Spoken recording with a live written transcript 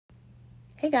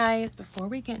Hey guys, before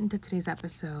we get into today's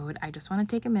episode, I just want to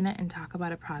take a minute and talk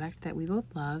about a product that we both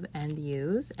love and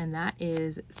use, and that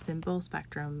is Simple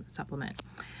Spectrum Supplement.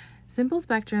 Simple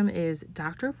Spectrum is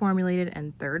doctor formulated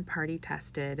and third party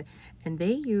tested, and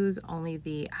they use only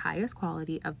the highest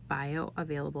quality of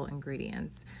bioavailable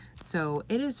ingredients. So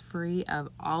it is free of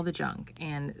all the junk,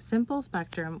 and Simple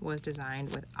Spectrum was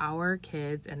designed with our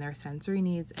kids and their sensory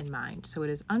needs in mind. So it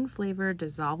is unflavored,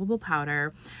 dissolvable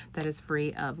powder that is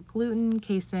free of gluten,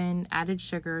 casein, added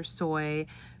sugar, soy.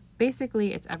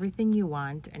 Basically, it's everything you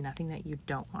want and nothing that you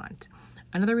don't want.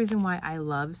 Another reason why I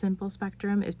love Simple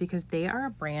Spectrum is because they are a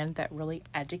brand that really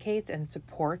educates and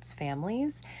supports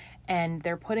families, and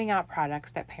they're putting out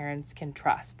products that parents can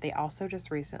trust. They also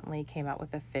just recently came out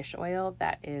with a fish oil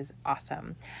that is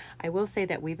awesome. I will say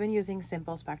that we've been using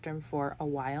Simple Spectrum for a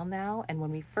while now, and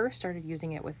when we first started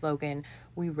using it with Logan,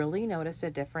 we really noticed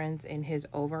a difference in his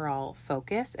overall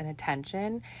focus and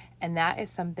attention, and that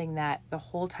is something that the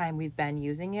whole time we've been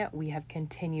using it, we have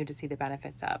continued to see the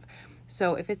benefits of.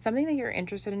 So if it's something that you're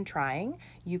interested in trying,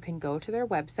 you can go to their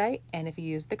website, and if you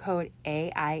use the code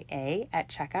AIA at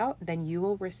checkout, then you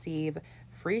will receive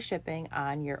free shipping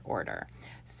on your order.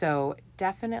 So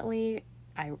definitely,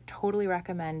 I totally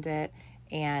recommend it.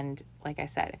 And like I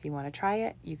said, if you want to try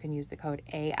it, you can use the code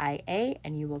AIA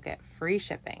and you will get free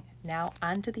shipping. Now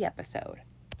on to the episode.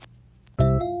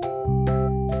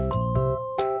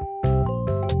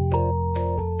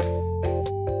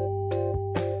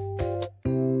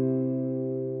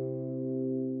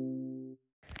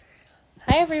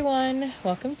 Hi everyone,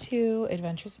 welcome to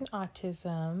Adventures in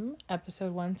Autism,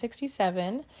 episode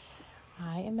 167.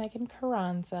 I am Megan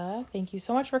Carranza. Thank you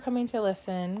so much for coming to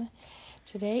listen.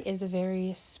 Today is a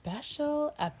very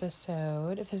special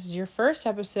episode. If this is your first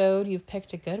episode, you've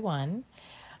picked a good one.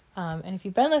 And if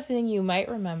you've been listening, you might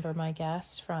remember my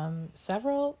guest from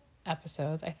several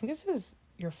episodes. I think this is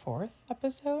your fourth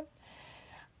episode.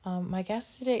 My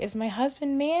guest today is my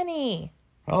husband, Manny.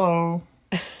 Hello.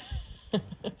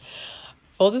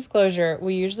 Full disclosure,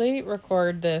 we usually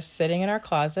record this sitting in our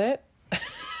closet,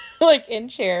 like in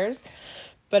chairs,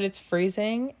 but it's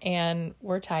freezing and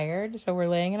we're tired, so we're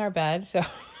laying in our bed. So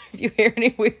if you hear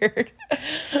any weird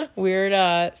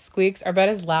squeaks, our bed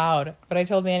is loud, but I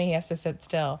told Manny he has to sit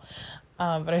still.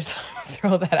 But I just want to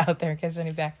throw that out there in case there's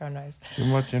any background noise. Too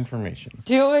much information.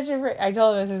 I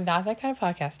told him this is not that kind of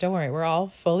podcast. Don't worry, we're all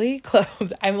fully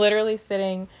clothed. I'm literally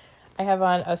sitting... I have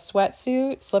on a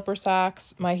sweatsuit, slipper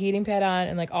socks, my heating pad on,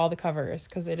 and like all the covers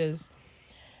because it is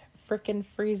freaking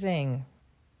freezing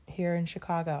here in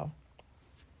Chicago.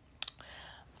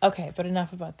 Okay, but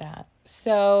enough about that.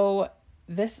 So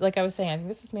this, like I was saying, I think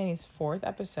this is Manny's fourth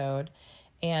episode.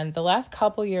 And the last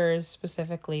couple years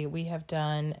specifically, we have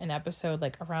done an episode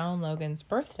like around Logan's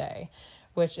birthday,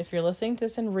 which if you're listening to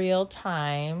this in real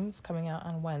time, it's coming out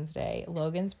on Wednesday.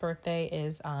 Logan's birthday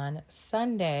is on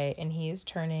Sunday, and he's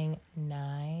turning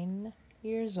 9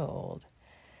 years old.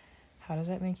 How does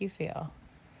that make you feel?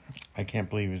 I can't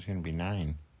believe it's going to be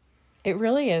 9. It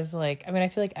really is like, I mean, I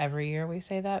feel like every year we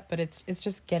say that, but it's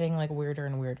just getting like weirder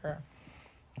and weirder.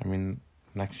 I mean,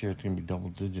 next year it's going to be double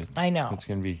digits. I know. It's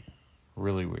going to be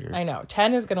really weird. I know.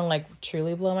 10 is going to like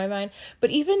truly blow my mind.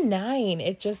 But even 9,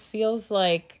 it just feels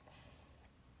like,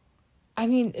 I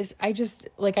mean, I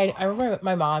remember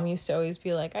my mom used to always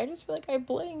be like, I just feel like I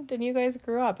blinked and you guys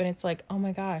grew up. And it's like, oh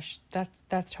my gosh,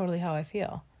 that's totally how I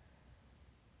feel.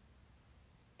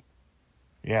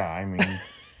 Yeah, I mean,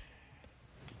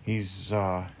 he's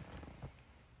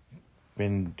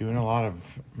been doing a lot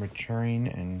of maturing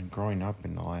and growing up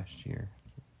in the last year.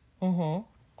 Mm-hmm.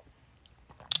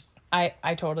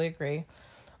 I totally agree.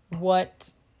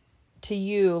 What, to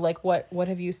you, like, what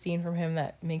have you seen from him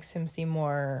that makes him seem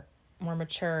more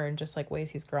mature and just like ways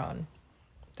he's grown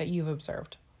that you've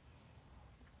observed?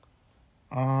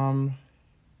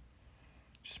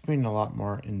 Just being a lot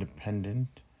more independent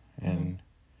and,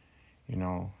 you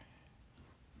know,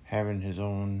 having his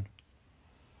own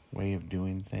way of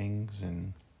doing things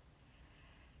and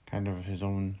kind of his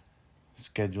own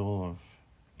schedule of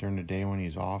during the day when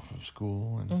he's off of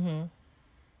school and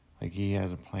like he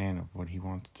has a plan of what he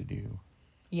wants to do.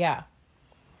 Yeah.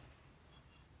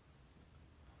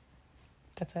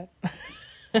 That's it.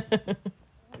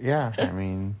 Yeah, I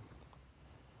mean,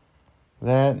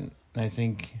 that, I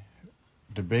think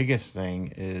the biggest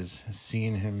thing is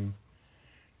seeing him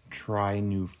try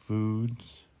new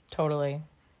foods. Totally.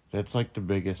 That's like the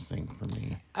biggest thing for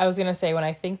me. I was going to say, when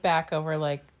I think back over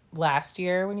like last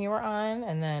year when you were on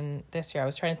and then this year, I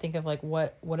was trying to think of like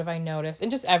what have I noticed,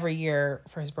 and just every year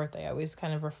for his birthday I always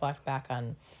kind of reflect back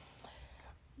on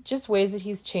just ways that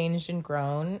he's changed and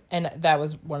grown. And that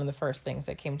was one of the first things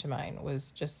that came to mind,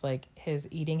 was just like his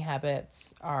eating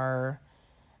habits are,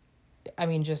 I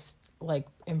mean, just like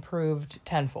improved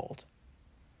tenfold.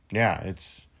 Yeah,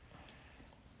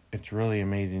 it's really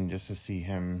amazing just to see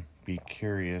him be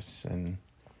curious and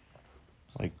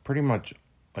like pretty much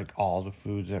like all the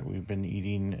foods that we've been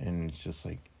eating, and it's just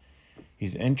like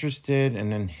he's interested,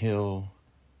 and then he'll,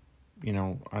 you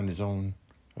know, on his own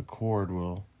accord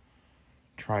will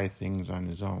try things on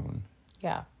his own.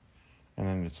 Yeah. And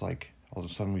then it's like all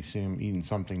of a sudden we see him eating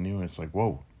something new, and it's like,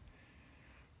 whoa,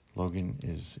 Logan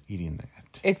is eating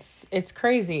that. It's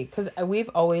crazy because we've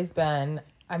always been,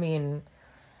 I mean,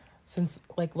 since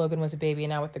like Logan was a baby and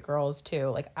now with the girls too,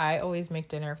 like I always make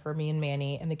dinner for me and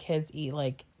Manny, and the kids eat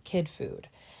like kid food.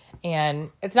 And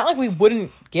it's not like we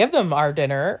wouldn't give them our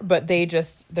dinner, but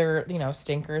they're, you know,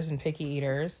 stinkers and picky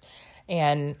eaters.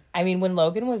 And I mean, when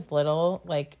Logan was little,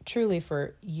 like truly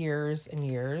for years and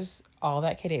years, all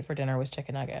that kid ate for dinner was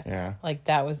chicken nuggets. Yeah. Like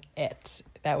that was it.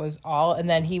 That was all. And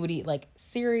then he would eat like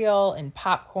cereal and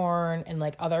popcorn and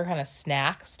like other kind of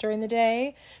snacks during the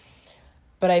day.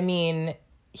 But I mean,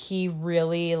 he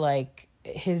really like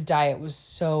his diet was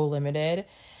so limited.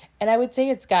 And I would say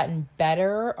it's gotten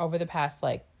better over the past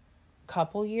like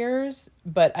couple years.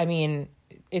 But I mean,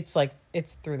 it's like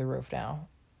it's through the roof now.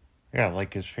 Yeah,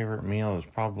 like his favorite meal is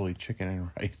probably chicken and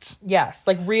rice. Yes,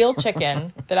 like real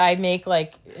chicken that I make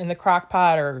like in the crock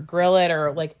pot or grill it,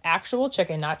 or like actual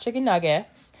chicken, not chicken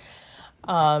nuggets.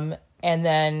 And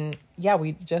then, yeah,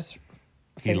 we just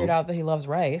figured out that he loves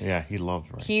rice. Yeah, he loves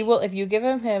rice. He will, if you give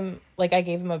him like I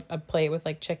gave him a plate with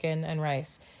like chicken and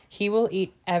rice, he will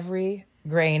eat every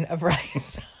grain of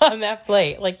rice on that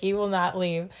plate. Like he will not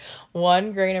leave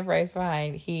one grain of rice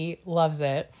behind. He loves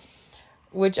it.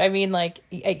 Which, I mean, like,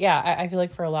 yeah, I feel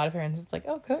like for a lot of parents, it's like,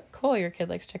 oh, cool, your kid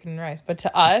likes chicken and rice. But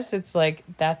to us, it's like,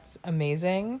 that's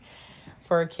amazing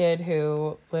for a kid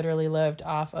who literally lived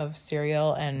off of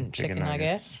cereal and chicken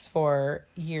nuggets for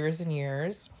years and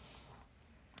years.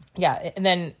 Yeah, and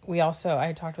then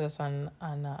I talked with this on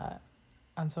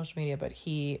social media, but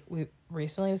we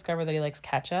recently discovered that he likes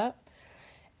ketchup.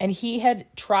 And he had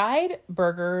tried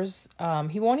burgers.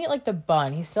 He won't eat, like, the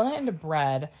bun. He's still not into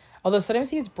bread. Although sometimes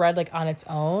he eats bread, like, on its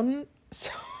own. So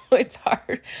it's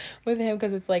hard with him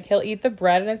because it's, like, he'll eat the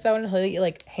bread on its own. And he'll eat,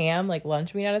 like, ham, like,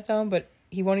 lunch meat on its own. But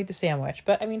he won't eat the sandwich.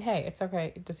 But, I mean, hey, it's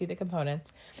okay. Just eat the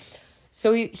components.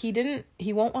 So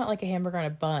he won't want, like, a hamburger on a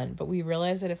bun. But we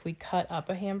realized that if we cut up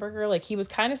a hamburger, like, he was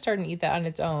kind of starting to eat that on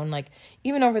its own. Like,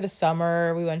 even over the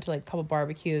summer, we went to, like, a couple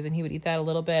barbecues. And he would eat that a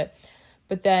little bit.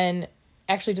 But then,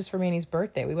 actually, just for Manny's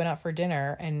birthday, we went out for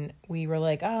dinner and we were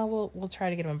like, oh, we'll try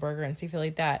to get him a burger and see if he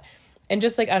liked that. And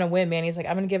just like on a whim, Manny's like,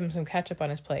 I'm going to give him some ketchup on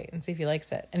his plate and see if he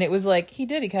likes it. And it was like, he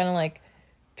did. He kind of like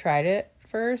tried it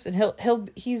first. And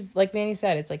he's like Manny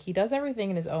said, it's like he does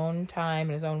everything in his own time,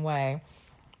 in his own way.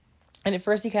 And at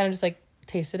first he kind of just like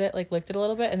tasted it, like licked it a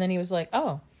little bit. And then he was like,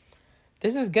 oh,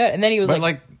 this is good. And then he was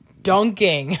like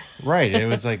dunking. Right. It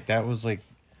was like, that was like,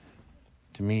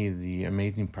 to me, the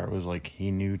amazing part was like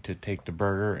he knew to take the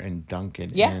burger and dunk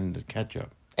it in the ketchup.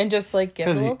 And just like give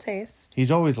it a little taste. He's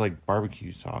always like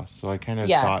barbecue sauce. So I kind of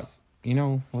thought, you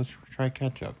know, let's try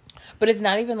ketchup. But it's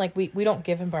not even like we don't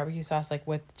give him barbecue sauce like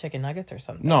with chicken nuggets or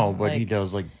something. No, but like, he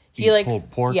does like he likes pulled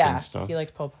pork and stuff. He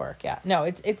likes pulled pork. Yeah. No,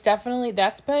 it's definitely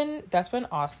that's been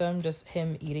awesome, just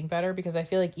him eating better, because I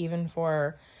feel like even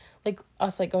for like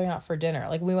us, like going out for dinner,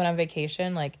 like when we went on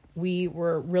vacation, like we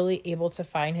were really able to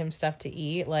find him stuff to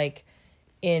eat, like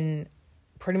in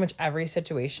pretty much every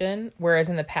situation. Whereas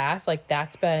in the past, like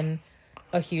that's been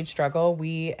a huge struggle.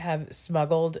 We have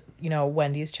smuggled, you know,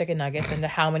 Wendy's chicken nuggets into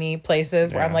how many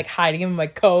places where I'm like hiding them in my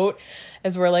coat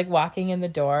as we're like walking in the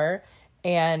door.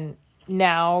 And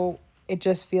now it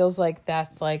just feels like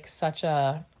that's like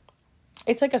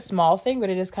it's like a small thing, but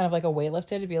it is kind of like a weight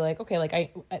lifted to be like, okay,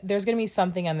 like there's going to be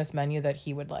something on this menu that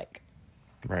he would like.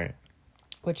 Right.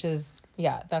 Which is,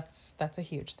 yeah, that's a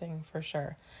huge thing for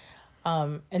sure.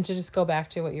 And to just go back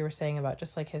to what you were saying about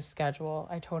just like his schedule,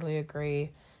 I totally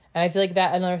agree. And I feel like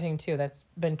that another thing too, that's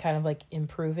been kind of like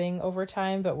improving over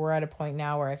time, but we're at a point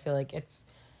now where I feel like it's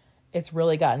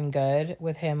really gotten good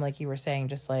with him. Like you were saying,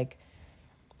 just like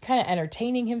kind of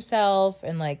entertaining himself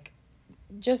and like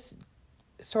just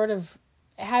sort of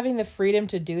having the freedom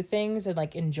to do things and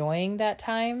like enjoying that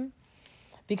time.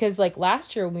 Because like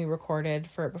last year when we recorded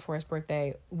for it before his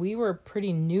birthday, we were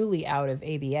pretty newly out of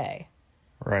ABA.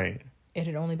 Right. It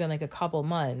had only been like a couple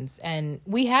months, and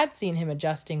we had seen him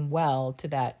adjusting well to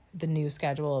the new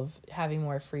schedule of having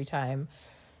more free time.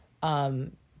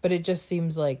 But it just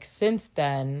seems like since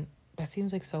then, that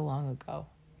seems like so long ago.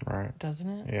 Right. Doesn't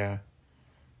it? Yeah.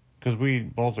 because we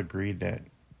both agreed that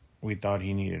we thought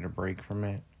he needed a break from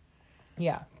it.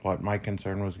 Yeah. But my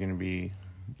concern was going to be,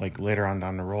 like, later on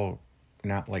down the road,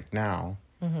 not like now,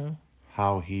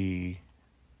 how he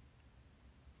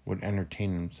would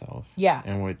entertain himself. Yeah.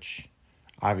 In which,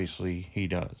 obviously, he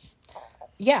does.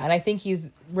 Yeah, and I think he's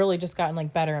really just gotten,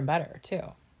 like, better and better, too.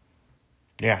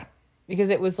 Yeah. Because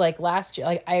it was, like, last year,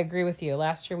 like, I agree with you.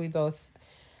 Last year we both,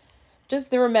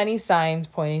 there were many signs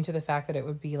pointing to the fact that it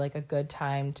would be, like, a good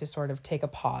time to sort of take a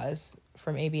pause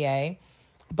from ABA.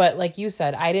 But like you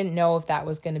said, I didn't know if that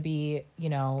was going to be, you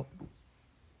know,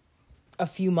 a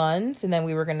few months and then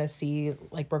we were going to see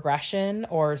like regression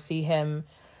or see him,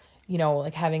 you know,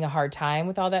 like having a hard time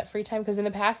with all that free time. Because in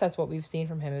the past, that's what we've seen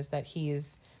from him is that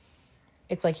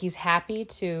it's like he's happy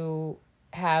to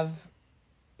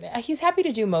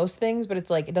do most things, but it's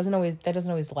like that doesn't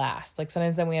always last. Like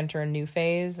sometimes then we enter a new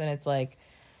phase and it's like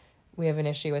we have an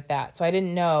issue with that. So I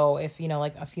didn't know if, you know,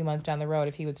 like a few months down the road,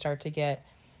 if he would start to get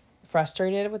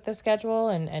frustrated with the schedule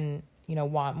and you know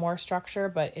want more structure,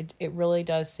 but it really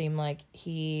does seem like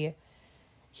he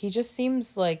just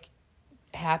seems like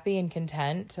happy and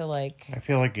content to like I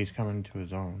feel like he's coming to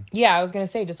his own. Yeah, I was gonna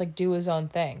say just like do his own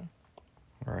thing.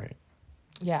 Right.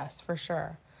 Yes, for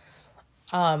sure.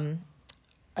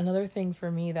 Another thing for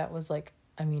me that was like,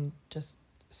 I mean, just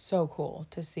so cool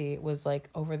to see was like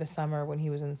over the summer when he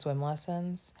was in swim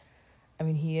lessons. I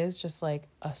mean, he is just like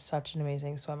such an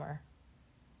amazing swimmer.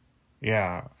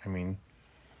 Yeah, I mean,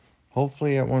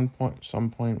 hopefully at some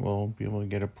point we'll be able to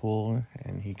get a pool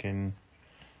and he can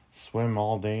swim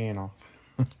all day and all.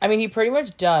 I mean, he pretty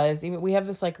much does. Even we have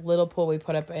this like little pool we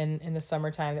put up in the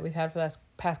summertime that we've had for the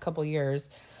past couple years.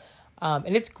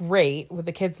 And it's great.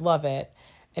 The kids love it.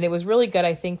 And it was really good,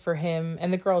 I think, for him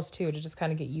and the girls too, to just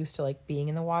kind of get used to like being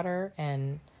in the water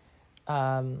and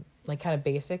like kind of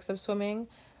basics of swimming.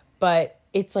 But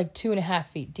it's like 2.5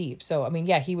 feet deep. So, I mean,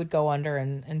 yeah, he would go under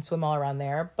and swim all around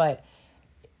there. But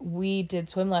we did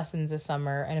swim lessons this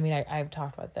summer. And I mean, I've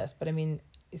talked about this, but I mean,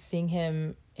 seeing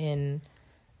him in,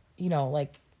 you know,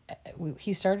 like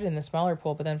he started in the smaller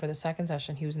pool, but then for the second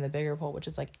session, he was in the bigger pool, which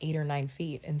is like 8 or 9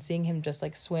 feet. And seeing him just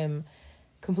like swim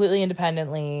completely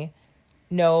independently,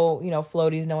 no, you know,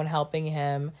 floaties, no one helping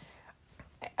him.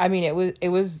 I mean, it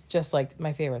was just like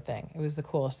my favorite thing. It was the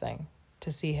coolest thing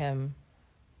to see him.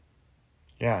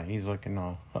 Yeah, he's like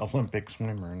an Olympic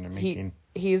swimmer in the making.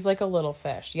 He's like a little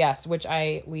fish. Yes, which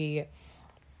we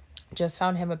just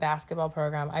found him a basketball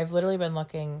program. I've literally been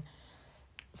looking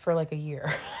for like a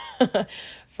year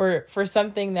for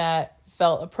something that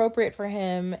felt appropriate for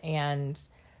him and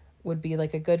would be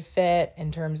like a good fit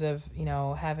in terms of, you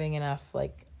know, having enough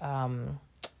like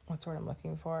what's the word I'm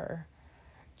looking for?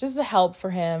 Just a help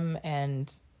for him.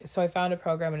 And so I found a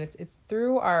program and it's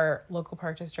through our local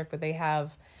park district, but they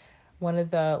have one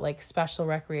of the like special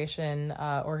recreation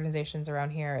organizations around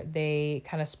here. They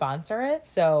kind of sponsor it.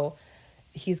 So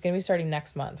he's going to be starting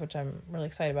next month, which I'm really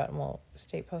excited about, and we'll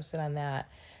stay posted on that.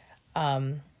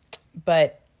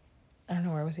 But I don't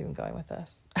know where I was even going with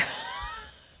this.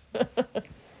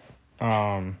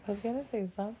 I was going to say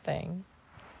something.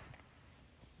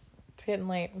 It's getting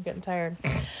late. I'm getting tired.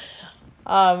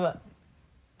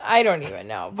 I don't even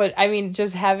know. But I mean,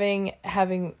 just having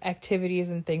activities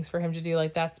and things for him to do,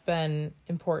 like that's been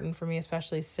important for me,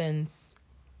 especially since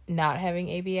not having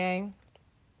ABA.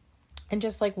 And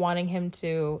just like wanting him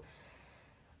to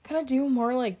kind of do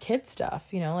more like kid stuff,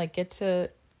 you know, like get to,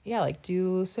 like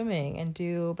do swimming and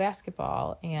do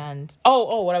basketball. And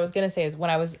what I was going to say is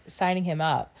when I was signing him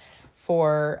up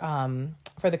for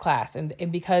the class and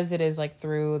because it is like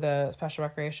through the special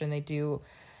recreation, they do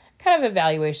kind of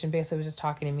evaluation. Basically was just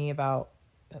talking to me about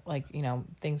like, you know,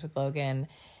 things with Logan.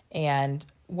 And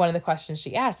one of the questions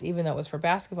she asked, even though it was for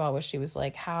basketball, was she was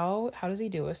like, how does he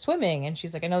do with swimming? And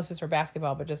she's like, I know this is for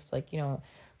basketball, but just like, you know,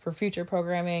 for future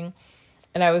programming.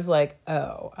 And I was like,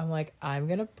 I'm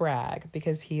going to brag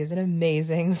because he is an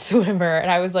amazing swimmer. And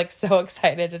I was like so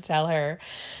excited to tell her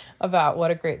about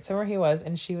what a great swimmer he was.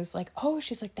 And she was like,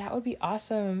 she's like, that would be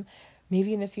awesome.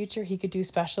 Maybe in the future he could do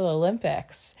Special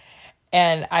Olympics.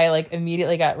 And I like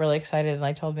immediately got really excited and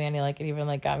I told Manny, like it even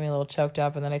like got me a little choked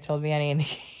up. And then I told Manny and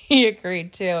he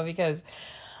agreed too, because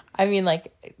I mean,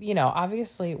 like, you know,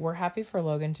 obviously we're happy for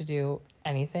Logan to do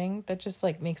anything that just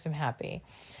like makes him happy.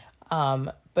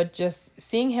 But just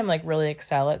seeing him like really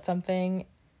excel at something,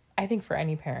 I think for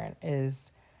any parent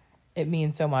it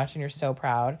means so much and you're so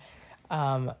proud.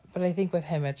 But I think with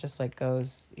him, it just like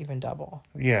goes even double.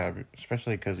 Yeah,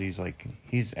 especially because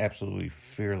he's absolutely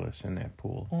fearless in that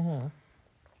pool. Mm-hmm.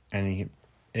 And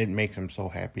it makes him so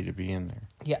happy to be in there.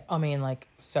 Yeah, I mean, like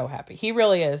so happy. He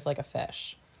really is like a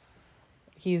fish.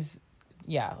 He's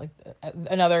yeah, like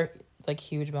another like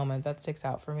huge moment that sticks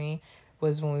out for me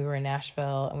was when we were in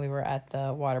Nashville and we were at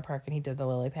the water park and he did the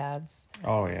lily pads.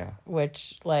 Oh yeah.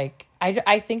 Which like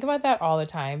I think about that all the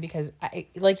time because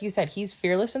like you said, he's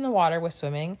fearless in the water with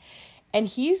swimming, and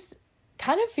he's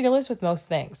kind of fearless with most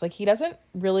things. Like he doesn't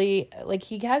really like,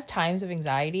 he has times of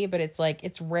anxiety, but it's like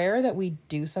it's rare that we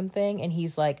do something and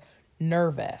he's like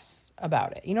nervous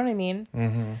about it. You know what I mean?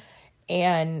 Mm-hmm.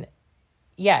 And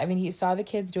yeah, I mean, he saw the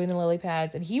kids doing the lily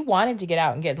pads and he wanted to get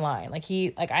out and get in line. Like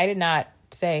I did not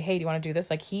say, hey, do you want to do this?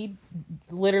 Like he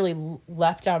literally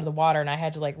leapt out of the water and I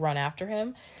had to like run after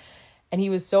him. And he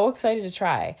was so excited to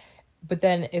try. But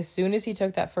then as soon as he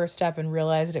took that first step and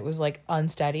realized it was like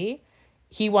unsteady,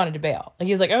 he wanted to bail. Like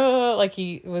he was like, oh, like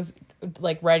he was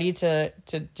like ready to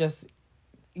just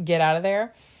get out of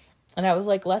there. And I was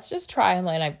like, let's just try. And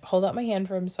I hold out my hand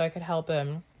for him so I could help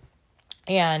him.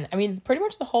 And I mean, pretty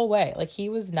much the whole way, like he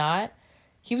was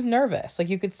nervous. Like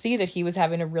you could see that he was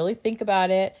having to really think about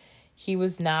it. He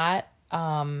was not,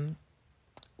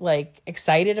 like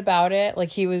excited about it. Like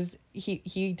he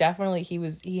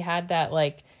had that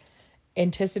like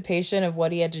anticipation of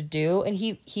what he had to do. And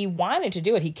he wanted to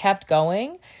do it. He kept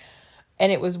going.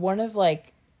 And it was one of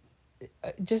like,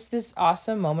 just this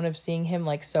awesome moment of seeing him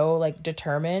like so like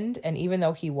determined. And even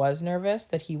though he was nervous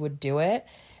that he would do it,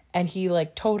 and he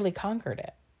like totally conquered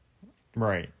it.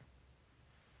 Right.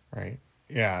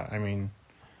 Yeah, I mean,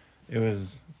 it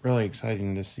was really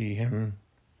exciting to see him,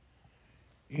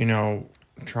 you know,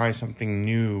 try something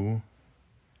new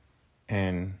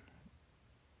and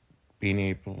being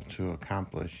able to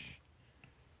accomplish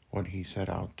what he set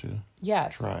out to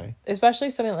try. Especially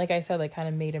something, like I said, like kind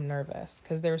of made him nervous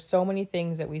because there's so many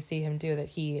things that we see him do that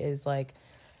he is like,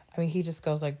 I mean, he just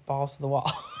goes like balls to the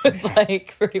wall with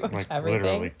like pretty much like everything.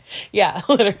 Literally. Yeah,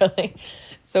 literally.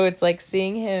 So it's like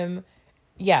seeing him,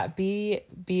 be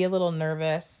a little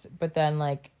nervous, but then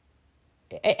like,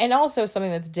 and also something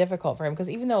that's difficult for him because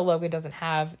even though Logan doesn't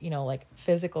have, you know, like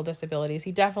physical disabilities,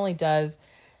 he definitely does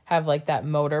have like that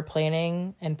motor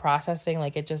planning and processing.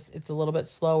 Like it's a little bit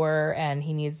slower and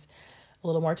he needs a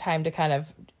little more time to kind of,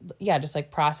 just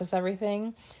like process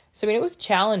everything. So, I mean, it was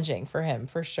challenging for him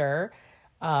for sure.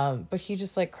 But he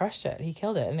just like crushed it. He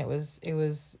killed it. And it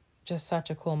was just such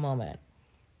a cool moment.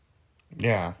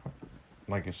 Yeah.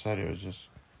 Like I said, it was just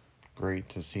great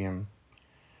to see him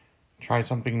try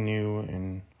something new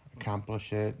and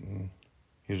accomplish it. And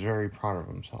he was very proud of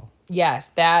himself. Yes.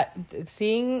 That's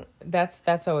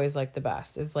always like the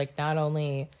best. It's like, not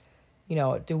only, you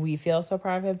know, do we feel so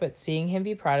proud of him, but seeing him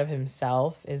be proud of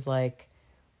himself is like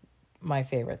my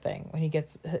favorite thing. When he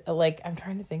gets like, I'm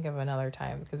trying to think of another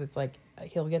time because it's like,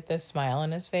 he'll get this smile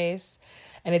on his face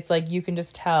and it's like, you can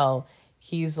just tell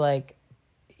he's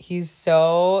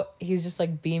just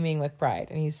like beaming with pride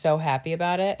and he's so happy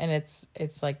about it. And it's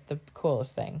like the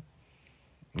coolest thing.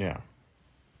 Yeah.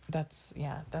 That's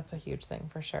a huge thing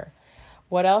for sure.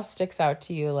 What else sticks out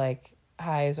to you, like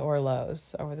highs or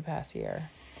lows over the past year?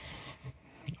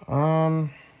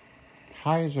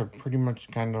 Highs are pretty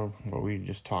much kind of what we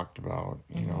just talked about,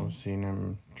 you know, seeing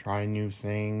him try new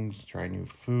things, try new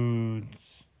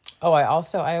foods. Oh, I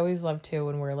always love too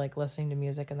when we're like listening to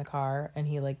music in the car and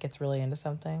he like gets really into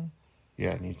something.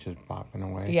 Yeah, and he's just bopping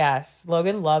away. Yes,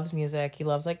 Logan loves music. He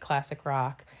loves like classic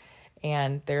rock,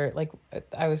 and they're like,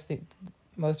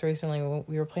 most recently when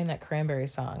we were playing that Cranberry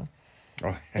song,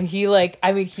 and he like,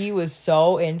 I mean, he was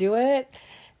so into it,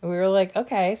 and we were like,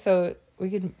 okay, so we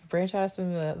could branch out of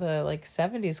some of the like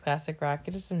 70s classic rock,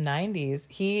 get to some 90s.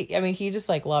 He just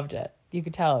like loved it. You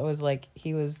could tell it was like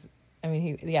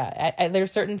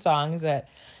there's certain songs that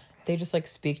they just like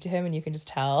speak to him and you can just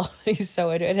tell he's so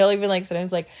into it. He'll even like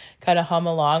sometimes like kind of hum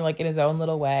along like in his own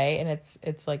little way, and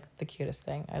it's like the cutest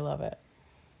thing. I love it.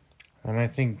 And I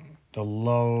think the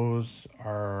lows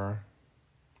are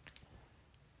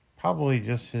probably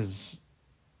just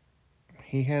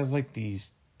he has like these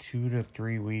 2 to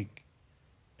 3 week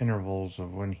intervals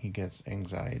of when he gets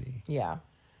anxiety. Yeah.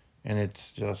 And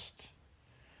it's just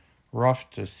rough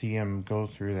to see him go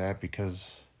through that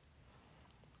because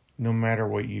no matter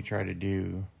what you try to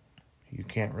do, you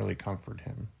can't really comfort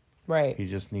him. Right. He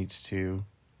just needs to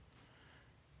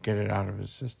get it out of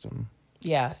his system.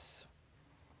 Yes.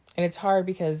 And it's hard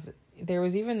because there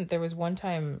was one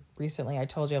time recently I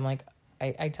told you, I'm like,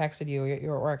 I texted you at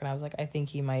work and I was like, I think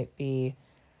he might be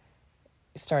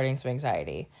starting some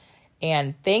anxiety.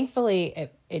 And thankfully,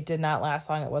 it did not last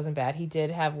long. It wasn't bad. He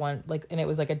did have one, like, and it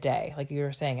was like a day. Like you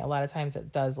were saying, a lot of times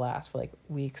it does last for like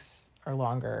weeks or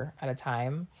longer at a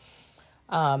time.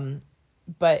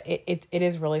 But it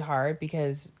is really hard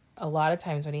because a lot of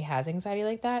times when he has anxiety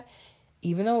like that,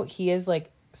 even though he is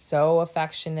like so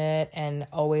affectionate and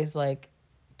always like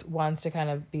wants to kind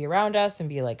of be around us and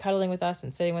be like cuddling with us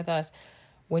and sitting with us.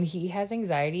 When he has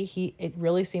anxiety, it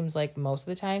really seems like most of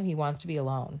the time he wants to be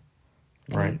alone.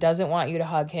 And Right. he doesn't want you to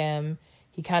hug him.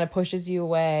 He kind of pushes you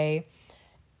away.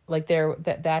 Like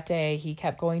that day, he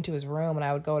kept going to his room, and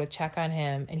I would go to check on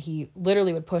him, and he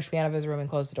literally would push me out of his room and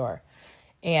close the door.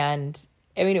 And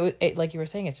I mean, it like you were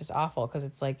saying, it's just awful because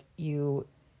it's like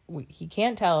he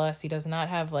can't tell us. He does not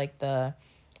have like the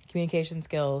communication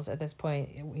skills at this point,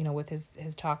 you know, with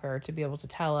his talker to be able to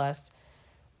tell us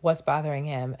what's bothering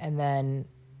him, and then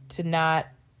to not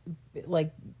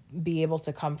like be able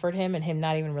to comfort him, and him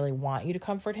not even really want you to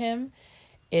comfort him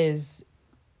is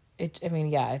it. I mean,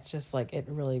 yeah, it's just like it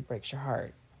really breaks your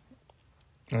heart.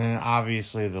 And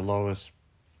obviously the lowest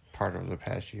part of the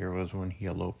past year was when he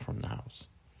eloped from the house.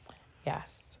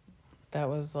 Yes, that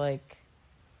was like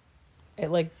it.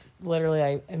 Like literally,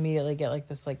 I immediately get like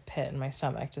this like pit in my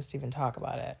stomach just to even talk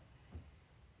about it.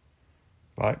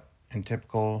 But in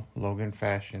typical Logan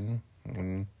fashion,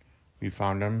 when we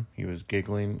found him, he was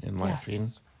giggling and laughing.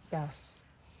 Yes.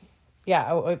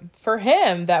 Yeah, for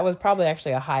him, that was probably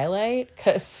actually a highlight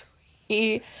because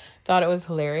he thought it was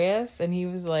hilarious. And he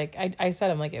was like, I said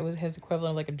him like it was his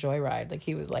equivalent of like a joyride. Like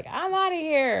he was like, I'm out of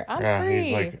here. I'm free.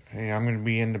 He's like, hey, I'm going to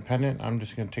be independent. I'm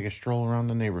just going to take a stroll around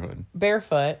the neighborhood.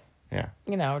 Barefoot. Yeah.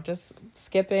 You know, just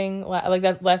skipping. Like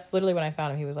that's literally when I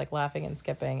found him. He was like laughing and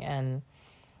skipping. And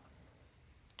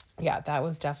yeah, that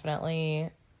was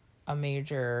definitely a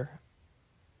major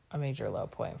low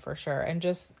point for sure. And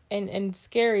just and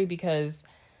scary because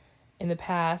in the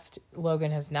past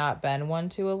Logan has not been one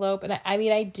to elope. And I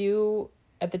mean I do,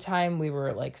 at the time we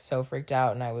were like so freaked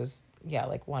out, and I was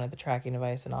like wanted the tracking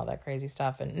device and all that crazy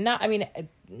stuff. And not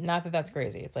that that's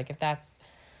crazy. It's like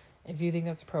if you think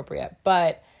that's appropriate.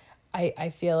 But I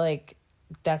feel like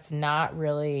that's not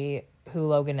really who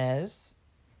Logan is.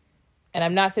 And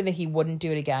I'm not saying that he wouldn't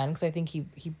do it again, because I think he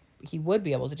would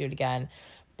be able to do it again.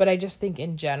 But I just think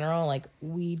in general, like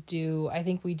I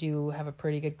think we do have a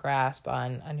pretty good grasp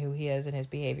on who he is and his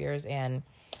behaviors. And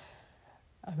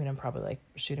I mean, I'm probably like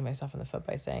shooting myself in the foot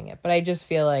by saying it, but I just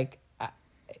feel like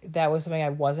that was something I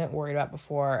wasn't worried about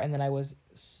before. And then I was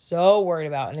so worried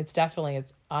about, and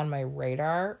it's on my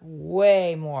radar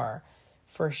way more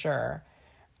for sure.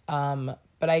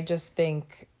 But I just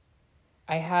think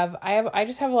I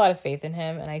just have a lot of faith in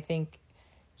him. And I think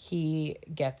he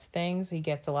gets things. He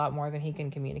gets a lot more than he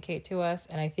can communicate to us.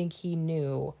 And I think he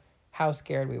knew how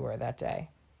scared we were that day.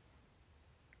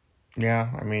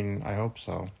 Yeah, I mean, I hope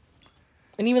so.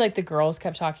 And even like the girls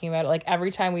kept talking about it. Like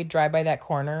every time we'd drive by that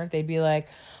corner, they'd be like,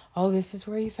 oh, this is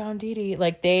where you found Dee Dee.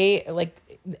 Like it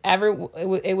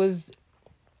was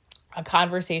a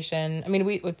conversation. I mean,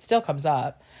 it still comes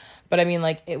up, but I mean,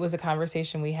 like it was a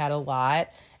conversation we had a lot.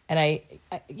 And I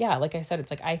like I said,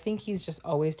 it's like, I think he's just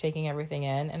always taking everything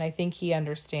in. And I think he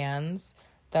understands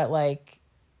that, like,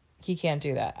 he can't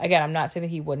do that. Again, I'm not saying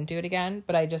that he wouldn't do it again,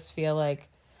 but I just feel like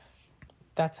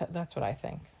that's what I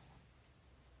think.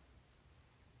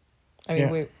 I mean,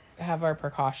 we have our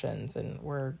precautions, and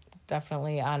we're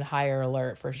definitely on higher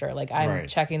alert for sure. Like, I'm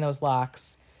checking those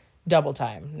locks double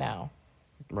time now.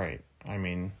 Right. I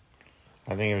mean,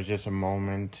 I think it was just a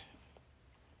moment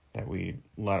that we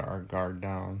let our guard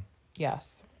down.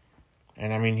 Yes.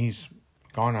 And I mean, he's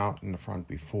gone out in the front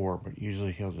before, but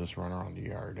usually he'll just run around the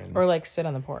yard or like sit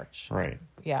on the porch. Right.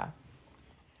 Yeah.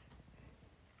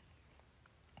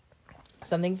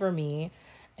 Something for me,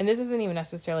 and this isn't even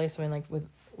necessarily something like with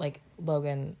like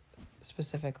Logan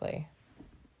specifically.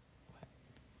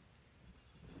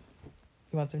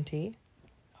 You want some tea?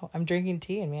 Oh, I'm drinking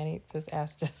tea, and Manny just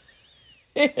asked to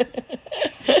you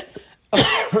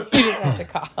just have to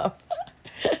cough.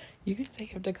 You can say you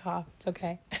have to cough. It's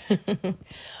okay.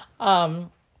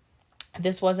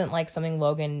 This wasn't like something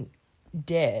Logan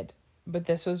did, but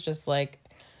this was just like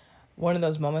one of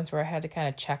those moments where I had to kind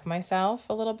of check myself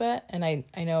a little bit. And I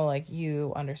know like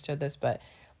you understood this, but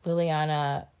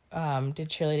Liliana did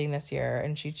cheerleading this year,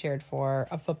 and she cheered for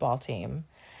a football team.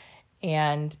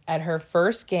 And at her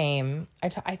first game,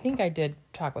 I think I did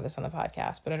talk about this on the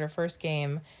podcast, but at her first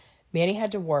game, Manny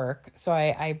had to work, so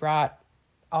I brought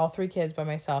all 3 kids by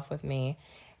myself with me,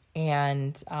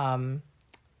 and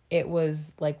it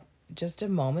was like just a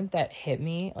moment that hit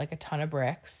me like a ton of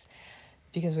bricks,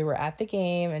 because we were at the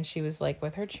game, and she was like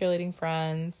with her cheerleading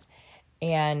friends,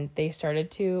 and they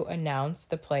started to announce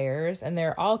the players, and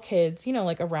they're all kids, you know,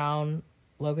 like around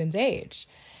Logan's age,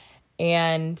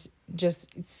 and just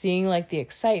seeing like the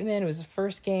excitement. It was the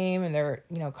first game, and they're,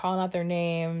 you know, calling out their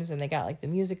names, and they got like the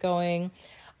music going.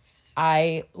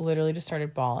 I literally just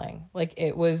started bawling. Like,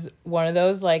 it was one of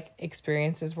those like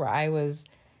experiences where I was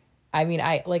I mean,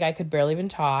 I could barely even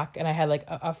talk. And I had like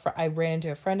I ran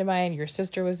into a friend of mine. Your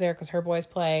sister was there because her boys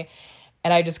play.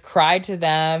 And I just cried to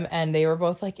them. And they were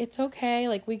both like, it's okay.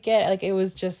 Like, we get it. Like, it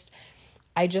was just,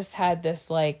 I just had this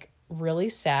like really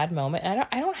sad moment. And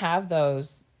I don't have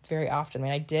those very often. I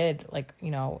mean, I did like,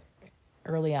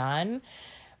 early on,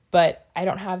 but I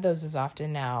don't have those as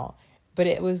often now. But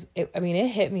it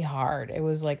hit me hard. It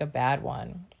was like a bad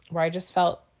one where I just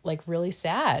felt like really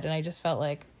sad. And I just felt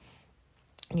like,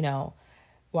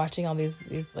 watching all these,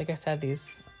 like I said,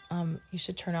 these, you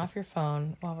should turn off your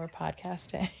phone while we're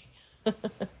podcasting.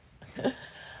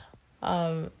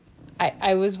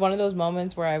 I was one of those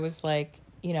moments where I was like,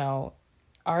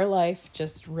 our life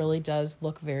just really does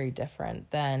look very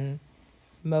different than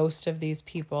most of these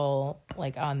people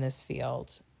like on this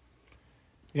field.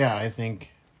 Yeah, I think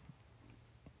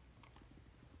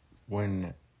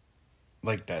when,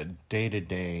 like, that day to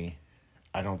day,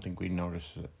 I don't think we notice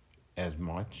it as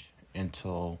much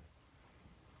until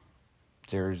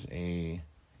there's a,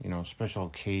 special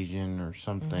occasion or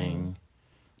something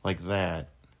like that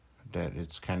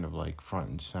it's kind of like front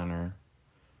and center.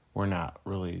 We're not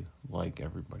really like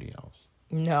everybody else.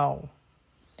 No.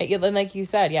 And like you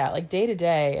said, yeah, like day to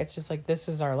day, it's just like, this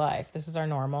is our life. This is our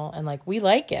normal. And like, we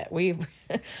like it.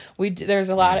 There's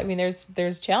a lot,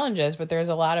 there's challenges, but there's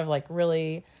a lot of like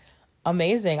really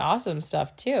amazing, awesome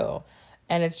stuff too.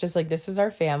 And it's just like, this is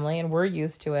our family and we're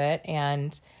used to it.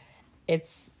 And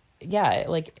it's, yeah,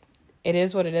 like it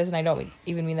is what it is. And I don't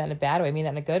even mean that in a bad way. I mean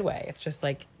that in a good way. It's just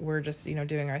like, we're just,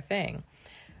 doing our thing.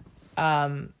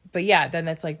 But yeah, then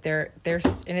it's like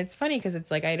there's, and it's funny because it's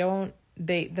like,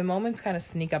 the moments kind of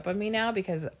sneak up on me now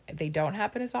because they don't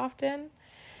happen as often.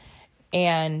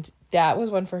 And that was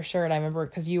one for sure. And I remember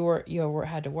because you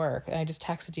had to work and I just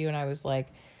texted you and I was like,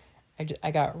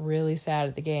 I got really sad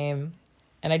at the game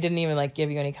and I didn't even like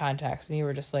give you any context. And you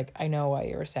were just like, I know why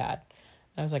you were sad.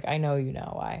 And I was like, I know,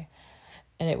 why.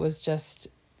 And it was just,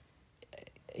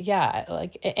 yeah,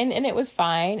 like, and it was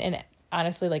fine. And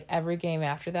honestly, like every game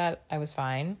after that, I was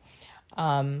fine.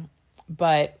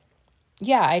 But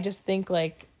yeah, I just think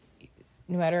like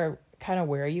no matter kind of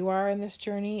where you are in this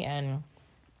journey and,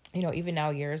 even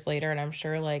now years later, and I'm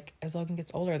sure like as Logan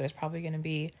gets older, there's probably going to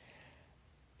be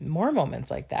more moments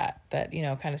like that,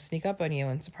 kind of sneak up on you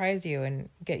and surprise you and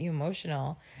get you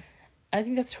emotional. I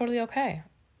think that's totally okay.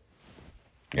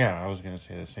 Yeah, I was going to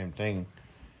say the same thing.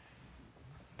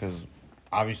 Because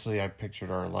obviously I pictured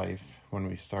our life when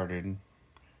we started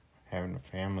having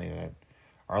a family that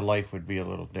our life would be a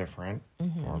little different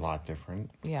or a lot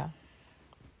different. Yeah.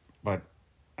 But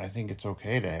I think it's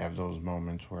okay to have those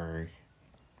moments where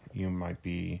you might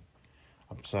be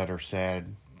upset or sad.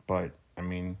 But, I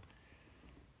mean,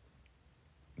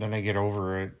 then I get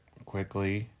over it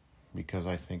quickly because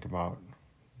I think about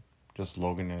just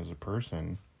Logan as a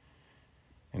person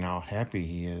and how happy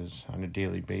he is on a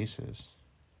daily basis.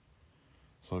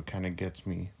 So it kind of gets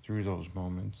me through those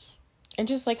moments. And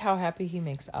just like how happy he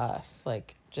makes us,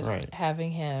 like just right.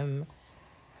 Having him.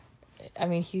 I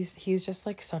mean, he's just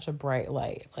like such a bright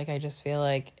light. Like I just feel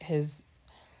like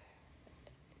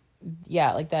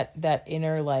like that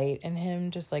inner light in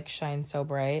him just like shines so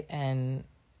bright, and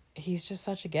he's just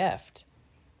such a gift.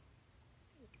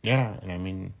 Yeah, and I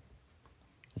mean,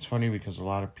 it's funny because a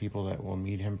lot of people that will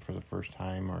meet him for the first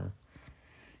time are,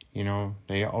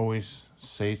 they always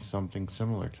say something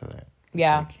similar to that.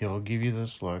 Yeah. Like he'll give you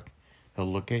this look.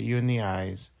 He'll look at you in the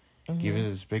eyes, give you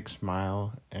this big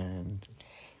smile, and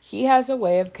he has a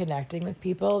way of connecting with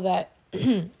people that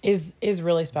is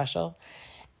really special.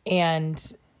 And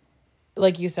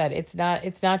like you said, it's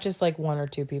not just like one or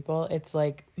two people. It's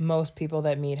like most people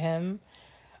that meet him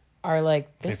are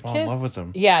like, this kid. They fall in love with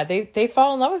him. Yeah, they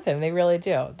fall in love with him. They really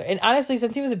do. And honestly,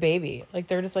 since he was a baby, like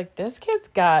they're just like, this kid's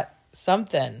got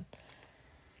something.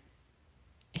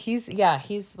 He's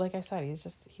like I said,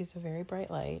 he's a very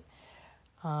bright light.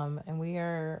 And we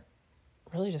are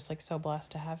really just like so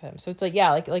blessed to have him. So it's like,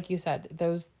 yeah, like you said,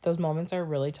 those moments are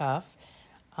really tough.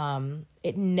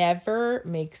 It never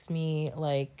makes me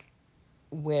like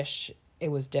wish it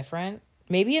was different.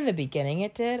 Maybe in the beginning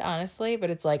it did, honestly, but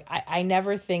it's like, I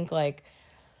never think like,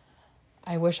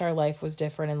 I wish our life was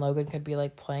different and Logan could be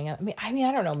like playing out. I mean,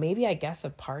 I don't know, maybe I guess a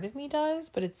part of me does,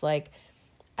 but it's like,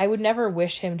 I would never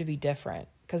wish him to be different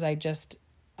because I just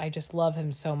love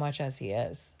him so much as he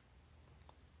is.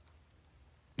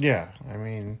 Yeah, I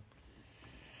mean,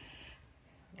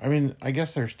 I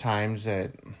guess there's times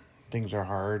that things are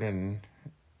hard and,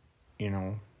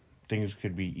 things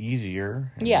could be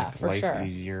easier. And yeah, for sure. Life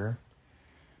easier.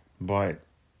 But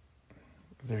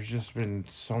there's just been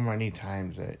so many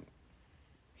times that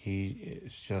he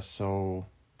is just so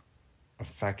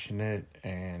affectionate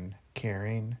and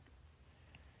caring.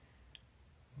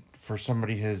 For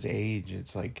somebody his age,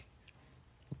 it's like,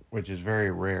 which is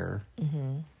very rare.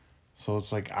 Mm-hmm. So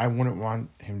it's like, I wouldn't want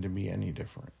him to be any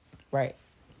different. Right.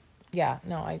 Yeah,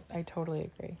 no, I totally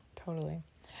agree. Totally.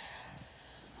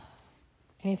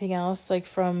 Anything else, like,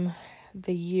 from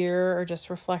the year or just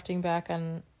reflecting back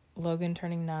on Logan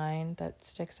turning 9 that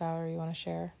sticks out or you want to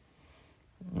share?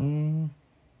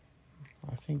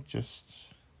 I think just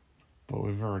what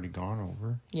we've already gone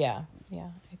over. Yeah,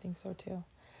 I think so too.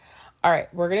 All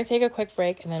right, we're going to take a quick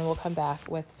break and then we'll come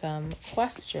back with some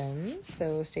questions.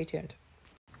 So stay tuned.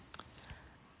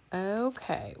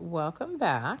 Okay, welcome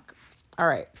back. All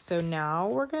right, so now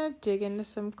we're going to dig into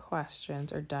some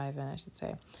questions, or dive in, I should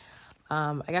say.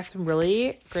 I got some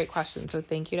really great questions, so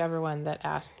thank you to everyone that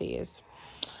asked these.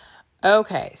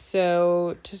 Okay,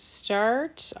 so to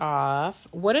start off,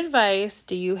 what advice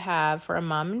do you have for a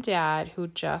mom and dad who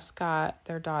just got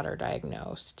their daughter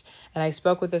diagnosed? And I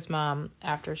spoke with this mom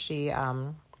after she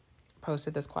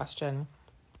posted this question,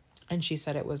 and she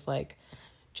said it was like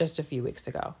just a few weeks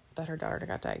ago that her daughter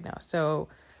got diagnosed. So,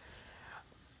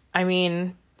 I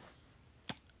mean,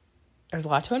 there's a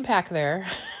lot to unpack there.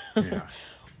 Yeah.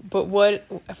 But what,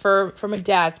 from a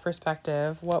dad's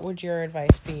perspective, what would your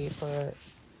advice be for,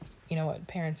 what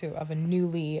parents who have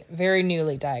a very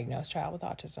newly diagnosed child with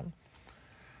autism?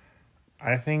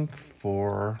 I think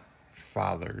for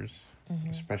fathers,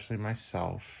 especially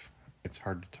myself, it's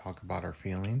hard to talk about our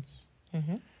feelings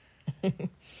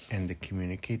and to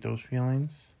communicate those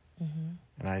feelings.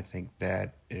 And I think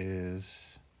that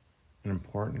is an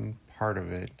important part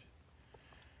of it,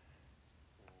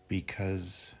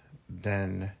 because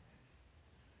then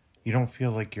you don't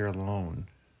feel like you're alone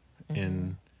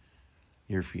in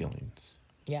your feelings.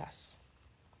 Yes.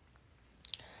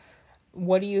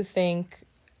 What do you think,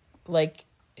 like,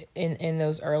 in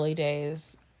those early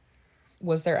days,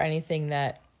 was there anything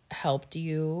that helped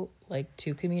you, like,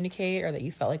 to communicate, or that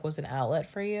you felt like was an outlet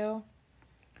for you?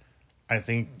 I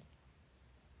think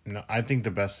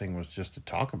the best thing was just to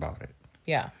talk about it.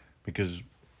 Yeah. Because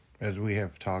as we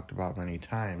have talked about many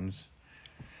times,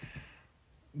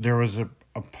 there was a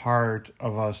part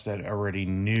of us that already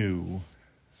knew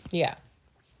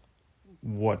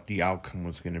what the outcome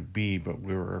was going to be, but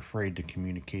we were afraid to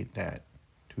communicate that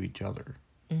to each other.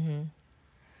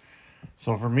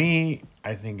 So for me,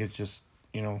 I think it's just,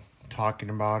 talking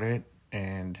about it,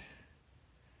 and,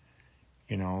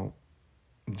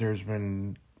 there's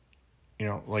been,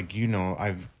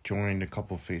 I've joined a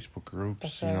couple Facebook groups.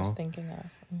 That's what I was thinking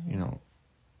of.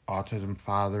 Autism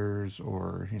fathers,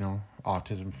 or,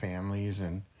 autism families,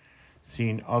 and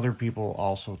seeing other people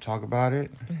also talk about it,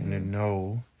 and to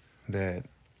know that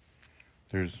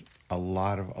there's a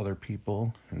lot of other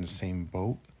people in the same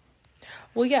boat.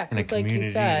 Well, yeah, in a because like community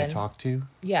you said, to talk to.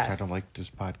 Yes. Kind of like this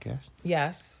podcast.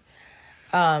 Yes.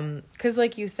 Because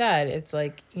like you said, it's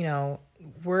like,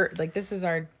 we're like, this is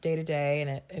our day to day,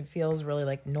 and it feels really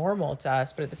like normal to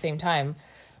us. But at the same time,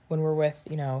 when we're with,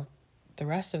 the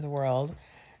rest of the world,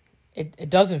 it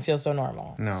doesn't feel so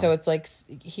normal. No. So it's like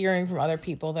hearing from other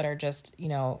people that are just,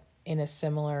 in a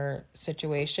similar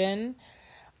situation.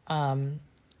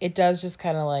 It does just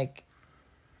kind of like,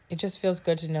 it just feels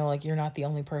good to know, like, you're not the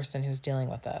only person who's dealing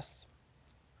with this.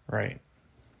 Right.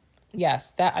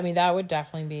 Yes, that would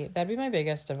definitely that'd be my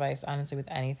biggest advice, honestly, with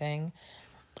anything.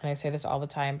 And I say this all the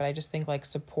time, but I just think, like,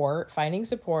 finding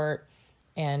support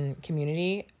and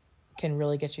community can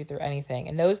really get you through anything.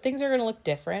 And those things are going to look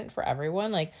different for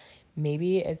everyone. Like,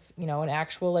 maybe it's, an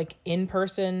actual, like,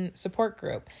 in-person support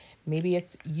group. Maybe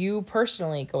it's you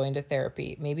personally going to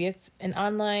therapy. Maybe it's an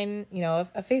online,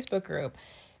 a Facebook group.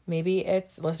 Maybe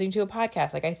it's listening to a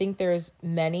podcast. Like, I think there's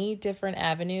many different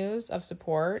avenues of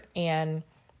support, and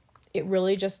it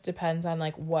really just depends on,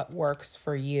 like, what works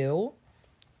for you.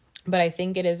 But I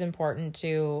think it is important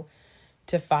to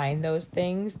find those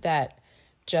things that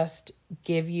just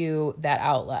give you that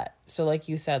outlet. So like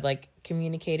you said, like,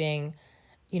 communicating,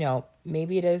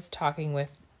 maybe it is talking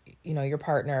with, your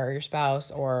partner or your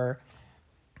spouse or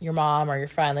your mom or your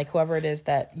friend, like, whoever it is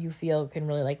that you feel can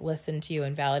really, like, listen to you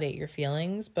and validate your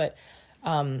feelings. But,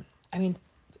 so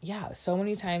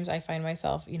many times I find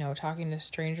myself, talking to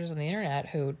strangers on the internet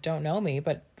who don't know me,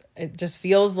 but it just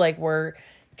feels like we're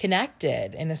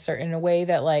connected in a way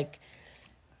that, like,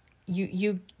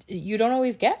 you don't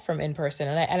always get from in person.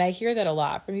 And I hear that a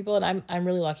lot from people, and I'm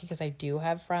really lucky because I do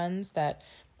have friends that,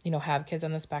 have kids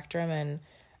on the spectrum, and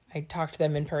I talk to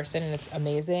them in person, and it's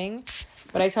amazing.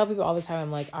 But I tell people all the time,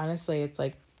 I'm like, honestly, it's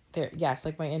like,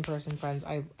 like my in-person friends,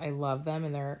 I love them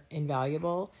and they're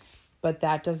invaluable, but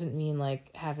that doesn't mean,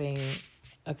 like, having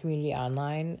a community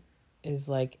online is,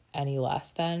 like, any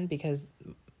less than, because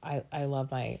I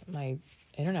love my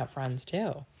internet friends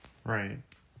too. Right.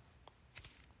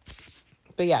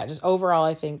 But yeah, just overall,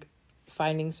 I think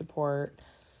finding support,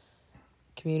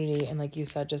 community, and like you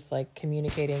said, just like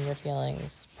communicating your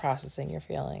feelings, processing your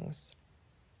feelings.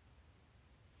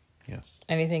 Yes.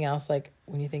 Anything else, like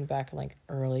when you think back like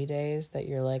early days that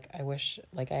you're like, I wish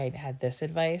like I had this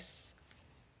advice?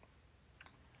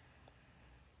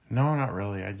 No, not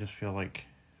really. I just feel like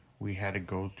we had to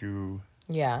go through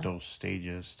Yeah. those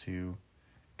stages to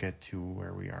get to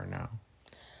where we are now.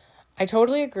 I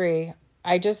totally agree.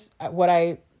 What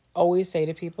I always say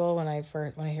to people when I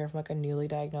hear from like a newly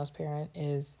diagnosed parent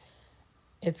is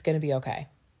it's going to be okay.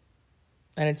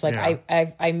 And it's like,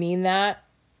 Yeah. I mean that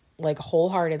like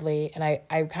wholeheartedly. And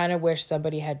I kind of wish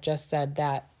somebody had just said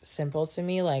that simple to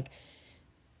me. Like,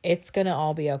 it's going to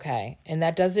all be okay. And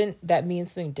that means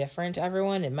something different to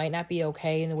everyone. It might not be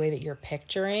okay in the way that you're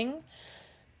picturing,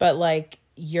 but like,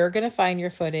 you're going to find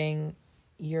your footing.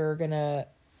 You're going to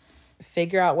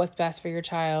figure out what's best for your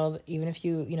child, even if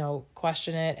you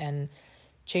question it and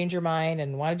change your mind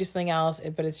and want to do something else.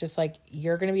 But it's just like,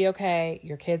 you're going to be okay.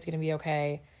 Your kid's going to be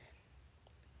okay.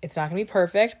 It's not going to be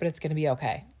perfect, but it's going to be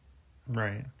okay.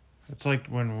 Right. It's like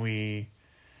when we,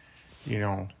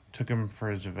 took him for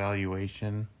his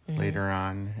evaluation later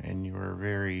on, and you were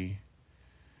very,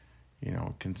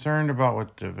 concerned about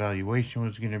what the evaluation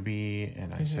was going to be.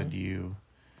 And I said to you,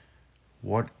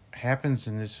 what happens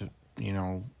in this,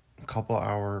 couple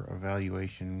hour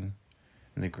evaluation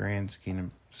in the grand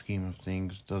scheme of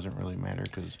things doesn't really matter,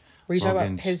 because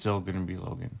Logan's still going to be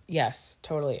Logan. Yes,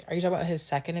 totally. Are you talking about his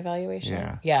second evaluation?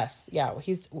 Yeah. Yes. Yeah.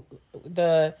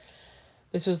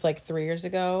 This was like 3 years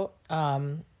ago.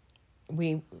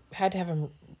 We had to have him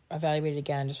evaluated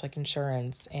again, just like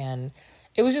insurance. And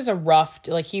it was just a rough,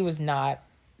 like he was not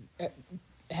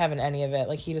having any of it.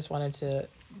 Like he just wanted to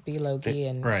be Loki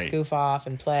and goof off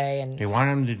and play. And they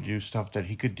wanted him to do stuff that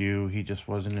he could do. He just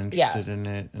wasn't interested in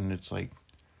it. And it's like,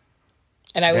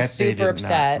 and I was super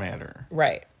upset. Not matter.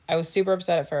 Right. I was super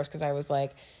upset at first because I was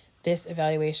like, this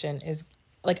evaluation is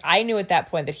like, I knew at that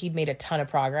point that he'd made a ton of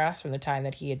progress from the time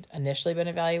that he had initially been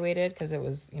evaluated, because it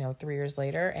was, 3 years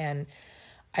later. And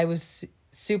I was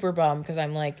super bummed because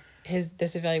I'm like,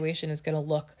 this evaluation is going to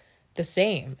look the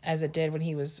same as it did when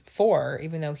he was 4,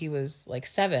 even though he was like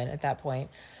 7 at that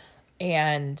point.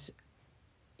 And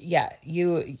yeah,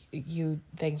 you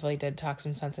thankfully did talk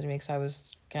some sense into me, because I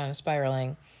was kind of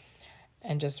spiraling,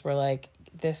 and just were like,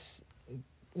 this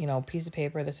piece of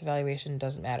paper, this evaluation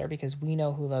doesn't matter, because we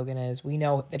know who Logan is. We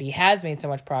know that he has made so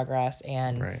much progress.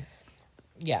 And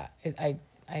yeah, I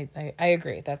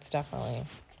agree. That's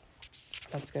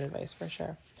good advice for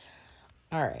sure.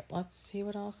 All right, let's see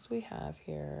what else we have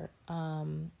here.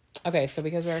 Okay, so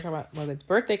because we were talking about Logan's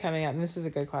birthday coming up, and this is a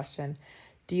good question.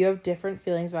 Do you have different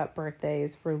feelings about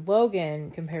birthdays for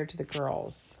Logan compared to the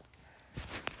girls?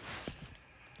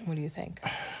 What do you think?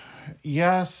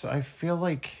 Yes, I feel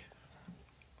like,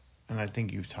 and I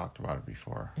think you've talked about it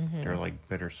before, they're like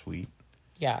bittersweet.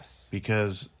 Yes.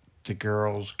 Because the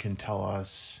girls can tell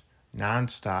us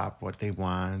nonstop what they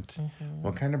want,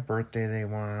 what kind of birthday they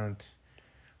want,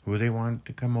 who they want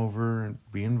to come over and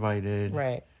be invited.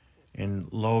 Right. And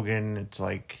Logan, it's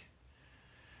like,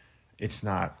 it's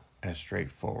not as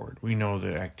straightforward. We know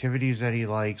the activities that he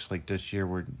likes. Like this year,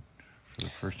 for the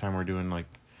first time, we're doing like,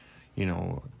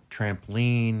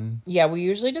 trampoline. Yeah, we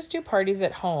usually just do parties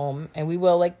at home, and we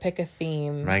will like pick a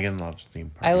theme. Megan loves theme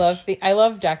parties. I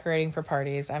love decorating for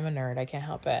parties. I'm a nerd. I can't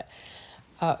help it.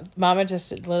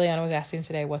 Liliana was asking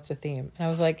today, what's the theme? And I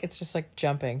was like, it's just like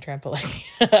jumping,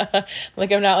 trampoline.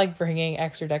 Like I'm not like bringing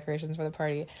extra decorations for the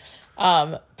party.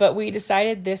 But we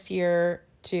decided this year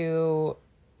to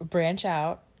branch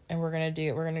out, and we're going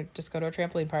to just go to a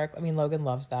trampoline park. I mean, Logan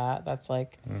loves that. That's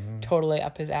like totally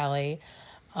up his alley.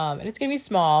 And it's going to be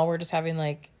small. We're just having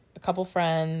like a couple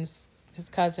friends, his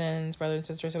cousins, brother and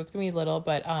sister. So it's going to be little,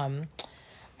 but I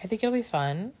think it'll be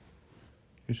fun.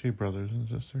 You say brothers and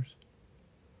sisters?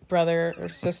 Brother or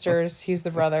sisters. He's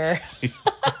the brother.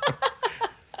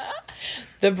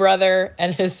 The brother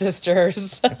and his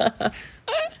sisters.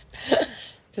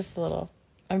 Just a little.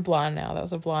 I'm blonde now. That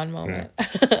was a blonde moment.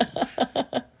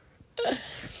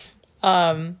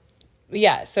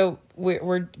 Yeah, so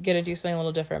we're gonna do something a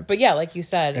little different. But yeah, like you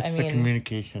said, it's the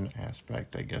communication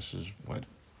aspect, I guess, is what.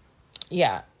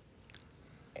 Yeah,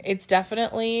 it's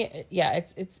definitely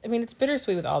it's. I mean, it's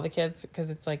bittersweet with all the kids, because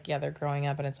it's like, yeah, they're growing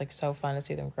up, and it's like so fun to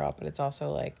see them grow up. But it's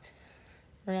also like,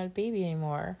 we're not a baby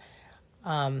anymore.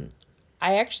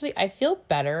 I feel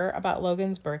better about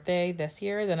Logan's birthday this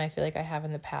year than I feel like I have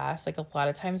in the past. Like a lot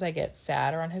of times I get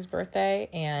sad around his birthday,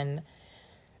 and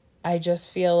I just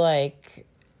feel like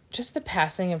just the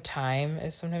passing of time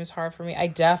is sometimes hard for me. I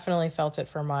definitely felt it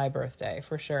for my birthday,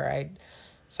 for sure. I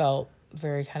felt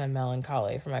very kind of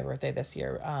melancholy for my birthday this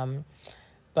year.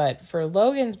 But for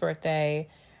Logan's birthday,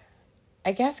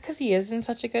 I guess because he is in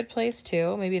such a good place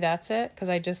too. Maybe that's it. Because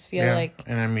I just feel like...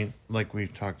 And I mean, like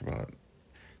we've talked about,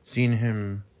 seeing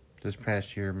him this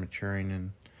past year maturing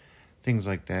and things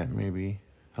like that maybe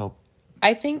help.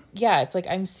 I think, yeah, it's like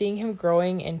I'm seeing him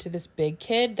growing into this big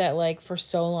kid that, like, for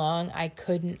so long I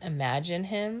couldn't imagine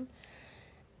him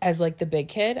as, like, the big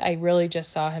kid. I really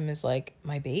just saw him as, like,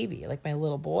 my baby, like my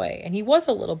little boy. And he was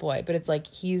a little boy, but it's like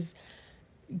he's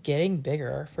getting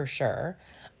bigger for sure.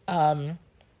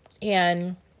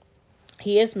 And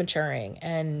he is maturing,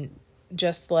 and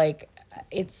just like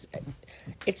it's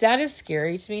not as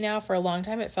scary to me now. For a long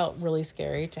time it felt really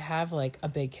scary to have like a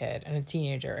big kid and a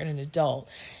teenager and an adult.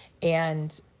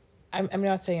 And I'm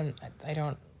not saying I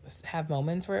don't have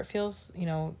moments where it feels, you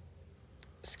know,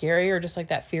 scary or just like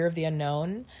that fear of the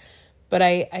unknown, but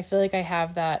I feel like I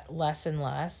have that less and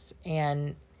less.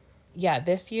 And yeah,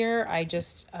 this year I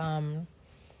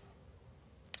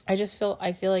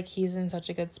feel like he's in such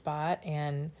a good spot,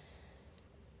 and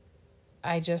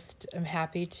I just am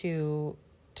happy to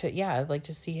like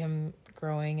to see him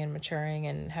growing and maturing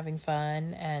and having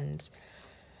fun. And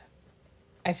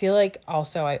I feel like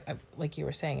also I like you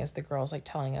were saying, as the girls like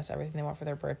telling us everything they want for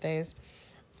their birthdays,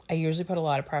 I usually put a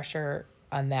lot of pressure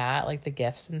on that, like the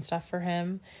gifts and stuff for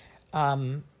him.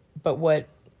 But what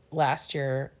last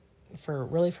year for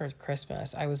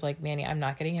Christmas, I was like, Manny, I'm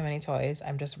not getting him any toys.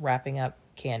 I'm just wrapping up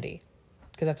candy,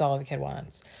 because that's all the kid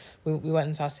wants. We went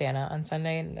and saw Santa on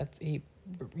Sunday, and he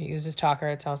used his talker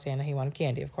to tell Santa he wanted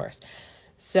candy, of course.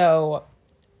 So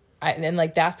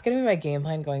that's gonna be my game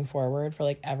plan going forward for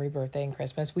like every birthday and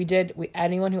Christmas.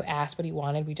 Anyone who asked what he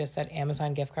wanted, we just said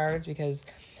Amazon gift cards, because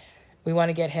we want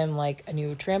to get him like a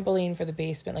new trampoline for the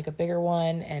basement, like a bigger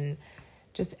one, and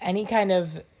just any kind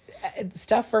of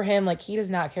stuff for him. Like, he does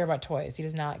not care about toys. He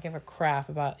does not give a crap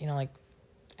about, you know, like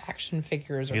action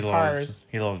figures or cars.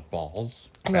 He loves balls.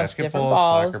 He loves different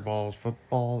balls. Soccer balls,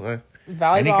 football,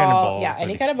 volleyball, any kind of ball. Yeah,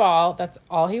 any kind of ball. That's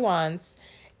all he wants.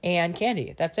 And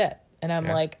candy. That's it. And I'm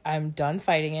like, I'm done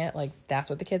fighting it. Like, that's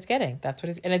what the kid's getting.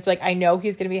 And it's like, I know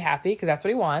he's going to be happy because that's what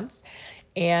he wants.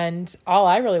 And all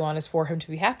I really want is for him to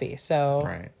be happy. So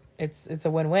it's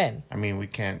a win-win. I mean, we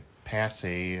can't pass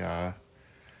the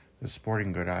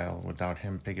sporting good aisle without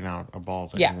him picking out a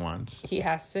ball that he wants. He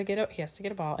has to get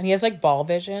a ball. And he has like ball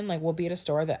vision. Like, we'll be at a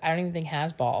store that I don't even think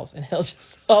has balls, and he'll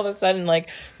just all of a sudden like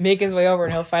make his way over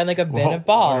and he'll find like a bin of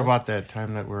balls. What about that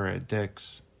time that we were at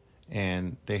Dick's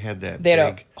and they had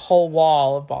a whole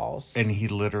wall of balls, and he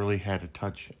literally had to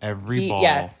touch every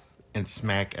ball and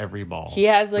smack every ball. He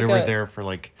has like they were there for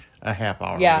like a half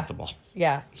hour with the ball.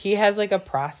 Yeah. He has like a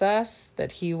process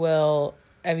that he will,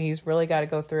 I mean, he's really got to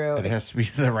go through. It has to be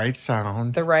the right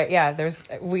sound.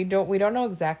 We don't know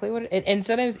exactly what it, and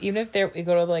sometimes even if we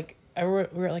go to like, we were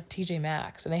at like TJ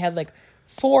Maxx and they had like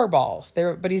 4 balls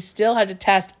there, but he still had to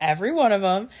test every one of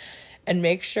them and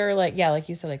make sure, like, yeah, like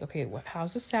you said, like, okay,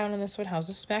 how's the sound on this one? How's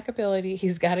the smackability?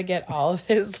 He's got to get all of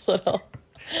his little,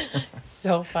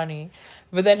 so funny.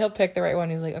 But then he'll pick the right one.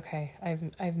 He's like, okay,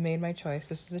 I've made my choice.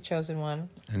 This is the chosen one.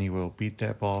 And he will beat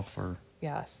that ball for...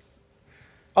 Yes.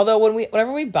 Although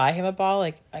whenever we buy him a ball,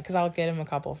 like, because I'll get him a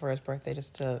couple for his birthday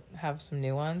just to have some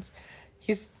new ones,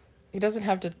 he doesn't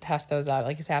have to test those out.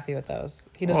 Like, he's happy with those.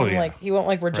 He doesn't he won't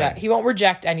like reject. Right. He won't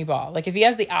reject any ball. Like, if he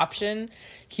has the option,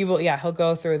 he'll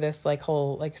go through this like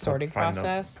whole like sorting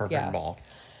process. Perfect ball.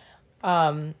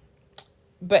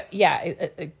 But yeah,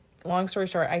 long story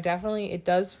short, it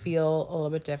does feel a little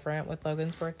bit different with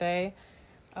Logan's birthday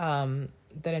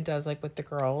than it does like with the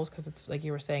girls, because it's like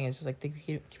you were saying, it's just like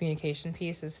the communication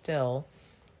piece is still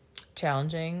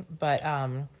challenging, but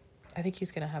I think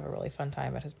he's gonna have a really fun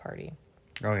time at his party.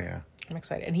 Oh yeah, I'm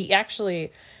excited. And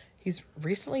he's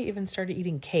recently even started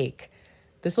eating cake.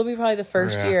 This will be probably the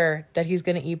first year that he's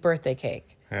gonna eat birthday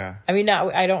cake. Yeah, I mean,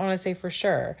 I don't want to say for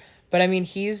sure, but I mean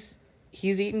he's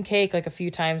eaten cake like a few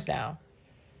times now,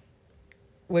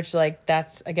 which like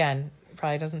that's, again,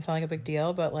 probably doesn't sound like a big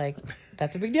deal, but like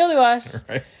that's a big deal to us.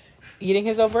 Right. Eating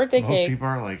his own birthday cake. Most people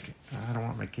are like, I don't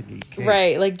want my kid to eat cake.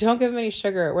 Right. Like, don't give him any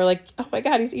sugar. We're like, oh my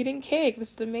God, he's eating cake.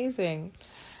 This is amazing.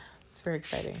 It's very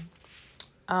exciting.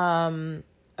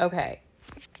 Okay.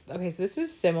 So this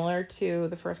is similar to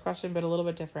the first question, but a little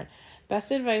bit different.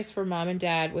 Best advice for mom and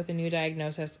dad with a new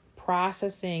diagnosis,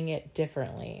 processing it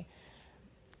differently,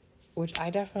 which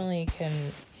I definitely can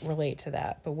relate to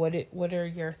that. But what are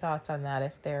your thoughts on that,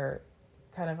 if they're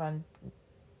kind of on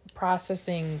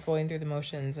processing, going through the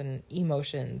motions and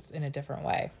emotions in a different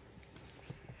way?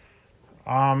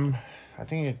 I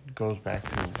think it goes back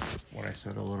to what I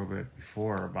said a little bit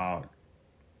before about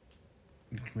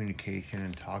communication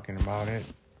and talking about it.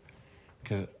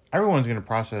 Because everyone's going to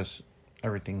process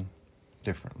everything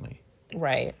differently.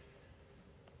 Right.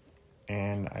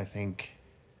 And I think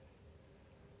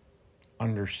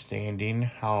understanding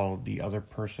how the other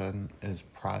person is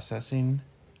processing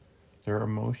their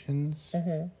emotions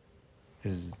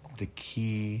is the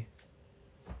key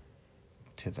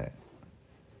to that.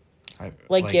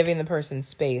 Like giving the person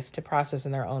space to process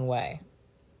in their own way.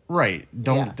 Right.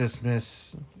 Don't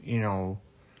dismiss,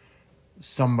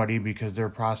 somebody because they're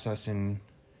processing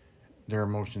their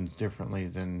emotions differently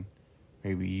than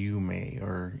maybe you may,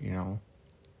 or,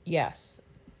 Yes.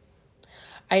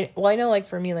 I know, like,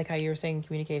 for me, like how you were saying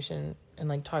communication and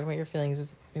like talking about your feelings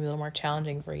is maybe a little more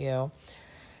challenging for you.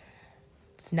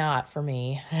 It's not for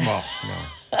me. Well,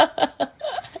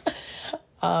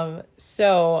 no.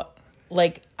 So,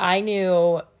 like,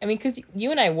 because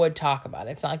you and I would talk about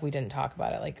it. It's not like we didn't talk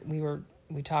about it. Like,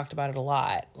 we talked about it a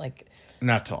lot. Like,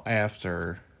 not till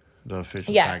after the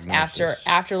official diagnosis. Yes,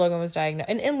 after Logan was diagnosed.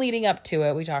 And leading up to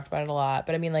it, we talked about it a lot.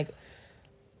 But I mean, like,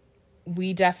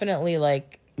 we definitely,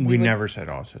 like... We never said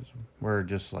autism. We're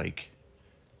just, like,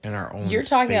 in our own You're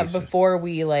talking spaces. about before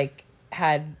we, like,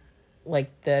 had,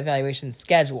 like, the evaluation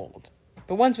scheduled.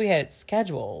 But once we had it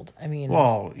scheduled, I mean...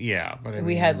 Well, yeah, but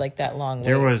we had, like, that long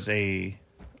there wait. Was a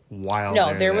while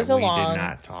there was a long... we did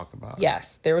not talk about it.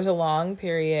 Yes, there was a long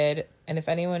period. And if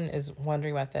anyone is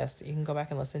wondering about this, you can go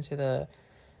back and listen to the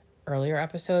earlier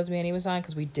episodes Manny was on,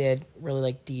 because we did really,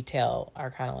 like, detail our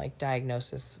kind of, like,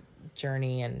 diagnosis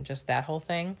journey and just that whole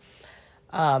thing.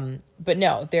 But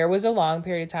no, there was a long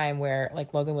period of time where,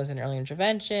 like, Logan was in early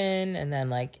intervention and then,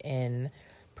 like, in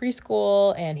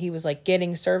preschool, and he was, like,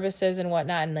 getting services and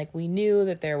whatnot. And, like, we knew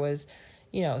that there was,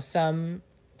 some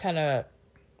kind of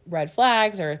red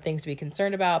flags or things to be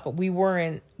concerned about, but we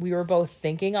were both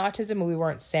thinking autism and we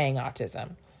weren't saying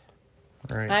autism.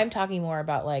 Right. I'm talking more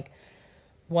about, like,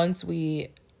 once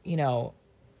we,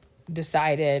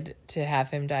 decided to have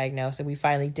him diagnosed, and we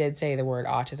finally did say the word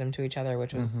autism to each other,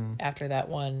 which was after that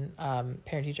one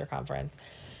parent-teacher conference.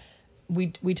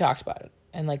 We talked about it,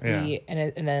 and like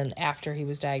and then after he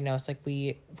was diagnosed, like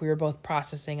we were both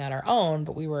processing on our own,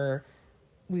 but we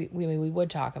would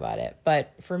talk about it.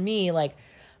 But for me, like,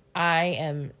 I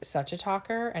am such a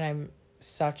talker, and I'm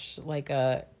such like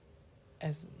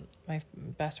as my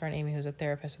best friend Amy, who's a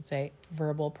therapist, would say,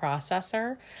 verbal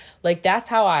processor. Like, that's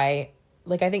how I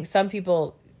think some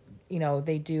people,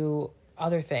 they do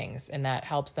other things and that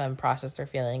helps them process their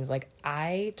feelings. Like,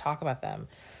 I talk about them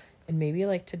and maybe,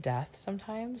 like, to death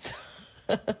sometimes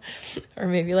or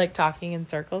maybe, like, talking in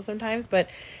circles sometimes, but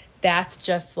that's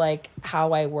just, like,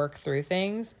 how I work through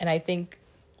things. And I think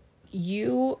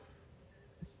you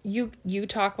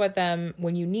talk about them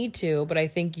when you need to, but I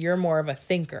think you're more of a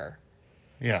thinker.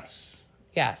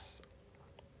 Yes.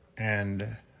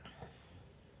 And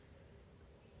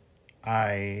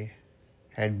I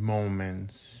had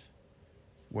moments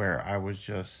where I was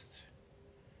just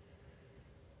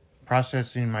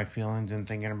processing my feelings and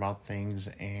thinking about things,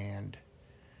 and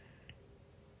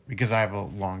because I have a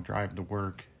long drive to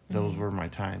work, those were my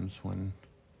times when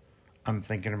I'm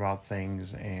thinking about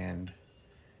things, and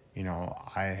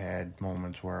I had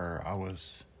moments where I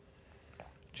was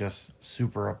just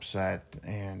super upset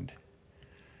and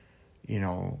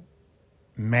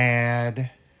mad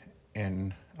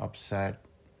and upset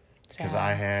because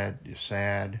I had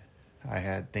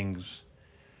things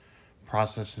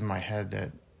processed in my head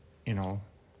that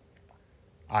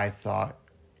I thought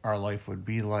our life would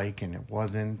be like, and it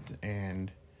wasn't.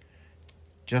 And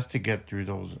just to get through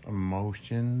those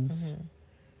emotions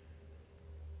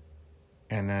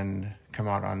and then come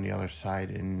out on the other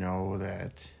side and know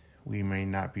that we may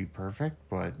not be perfect,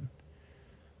 but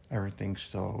everything's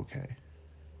still okay.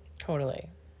 Totally.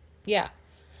 Yeah.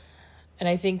 And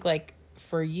I think, like,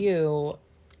 for you,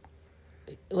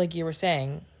 like you were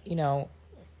saying,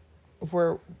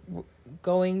 we're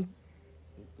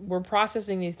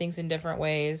processing these things in different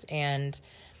ways, and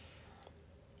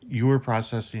you were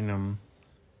processing them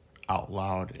out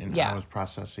loud, and I was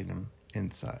processing them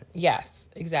inside. Yes,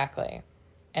 exactly.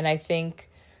 And I think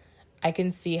I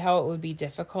can see how it would be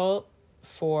difficult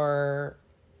for,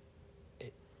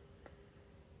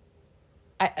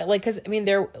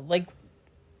 there, like,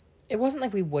 it wasn't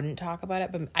like we wouldn't talk about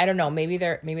it, but I don't know, maybe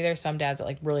there's some dads that,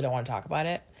 like, really don't want to talk about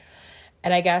it.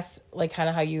 And I guess, like, kind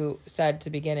of how you said to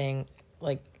beginning,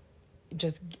 like,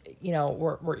 just,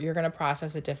 you're going to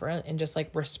process it different, and just,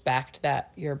 like, respect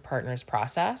that your partner's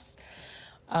process.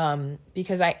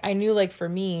 Because I knew, like, for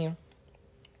me,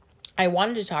 I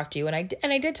wanted to talk to you, and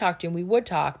I did talk to you, and we would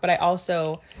talk, but I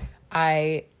also,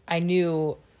 I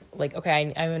knew, like,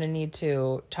 okay, I'm going to need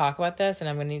to talk about this, and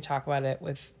I'm going to need to talk about it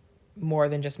with more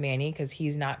than just Manny, because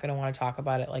he's not going to want to talk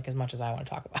about it like as much as I want to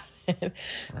talk about it.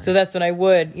 Right. So that's when I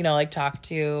would, like, talk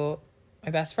to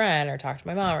my best friend, or talk to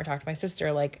my mom, or talk to my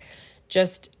sister, like,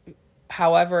 just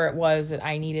however it was that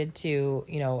I needed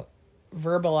to,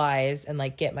 verbalize and,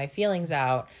 like, get my feelings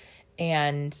out,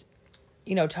 and,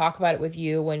 talk about it with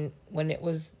you when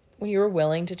you were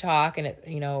willing to talk, and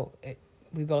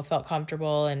we both felt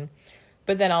comfortable,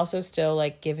 but then also still,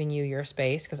 like, giving you your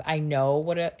space, because I know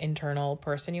what an internal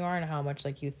person you are and how much,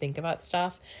 like, you think about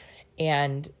stuff.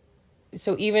 And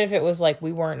so even if it was like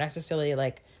we weren't necessarily,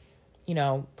 like,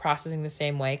 processing the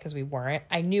same way, because we weren't,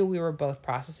 I knew we were both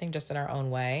processing just in our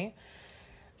own way.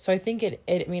 So I think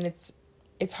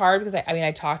it's hard, because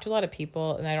I talk to a lot of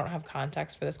people, and I don't have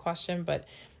context for this question, but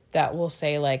that will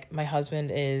say, like, my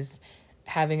husband is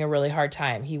having a really hard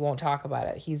time. He won't talk about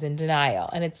it. He's in denial.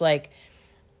 And it's like,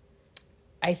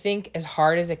 I think as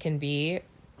hard as it can be,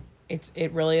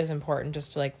 it really is important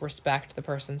just to, like, respect the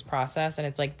person's process. And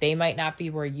it's like, they might not be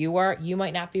where you are. You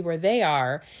might not be where they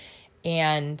are.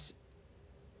 And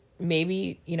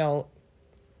maybe,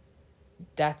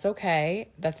 that's okay.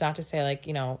 That's not to say, like,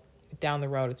 down the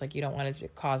road, it's like, you don't want it to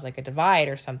cause, like, a divide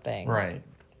or something. Right.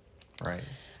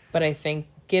 But I think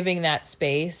giving that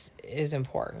space is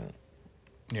important.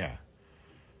 Yeah.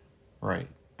 Right.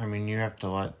 You have to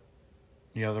let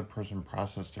the other person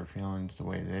process their feelings the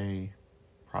way they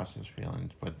process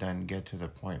feelings, but then get to the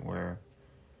point where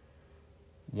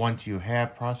once you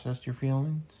have processed your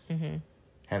feelings, mm-hmm.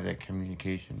 have that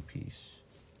communication piece.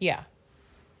 Yeah.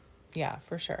 Yeah,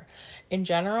 for sure. In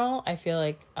general, I feel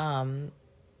like,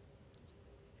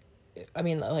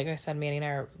 like I said, Manny and I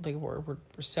are, like, we're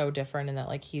so different in that,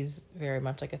 like, he's very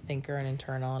much like a thinker and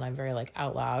internal, and I'm very, like,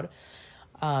 out loud.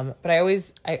 But I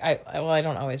always, I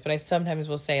don't always, but I sometimes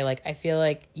will say, like, I feel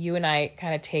like you and I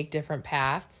kind of take different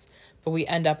paths, but we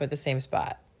end up at the same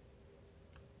spot.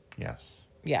 Yes.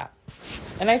 Yeah.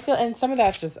 And some of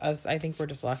that's just us. I think we're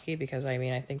just lucky, because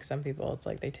I think some people, it's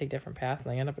like they take different paths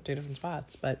and they end up at two different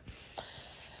spots, but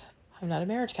I'm not a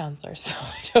marriage counselor, so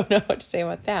I don't know what to say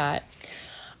about that.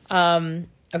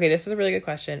 Okay, this is a really good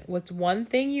question. What's one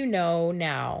thing you know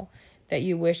now that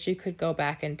you wish you could go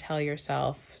back and tell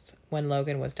yourself when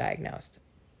Logan was diagnosed?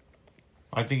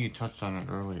 I think you touched on it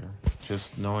earlier.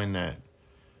 Just knowing that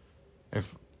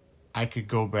if I could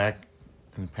go back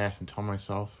in the past and tell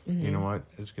myself, mm-hmm. you know what,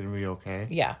 it's going to be okay.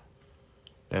 Yeah.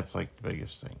 That's, like, the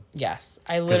biggest thing. Yes.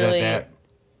 I literally...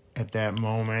 At that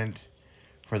moment,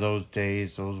 for those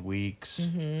days, those weeks,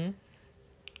 mm-hmm.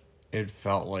 it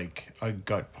felt like a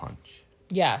gut punch.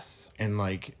 Yes. And,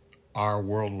 like, our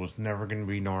world was never going to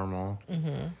be normal.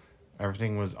 Mm-hmm.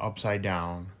 Everything was upside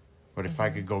down. But if mm-hmm. I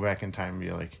could go back in time and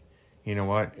be like, you know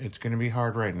what, it's going to be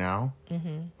hard right now,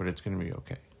 mm-hmm. but it's going to be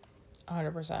okay.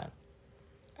 100%.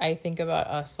 I think about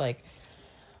us, like,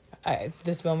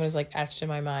 this moment is, like, etched in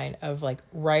my mind of, like,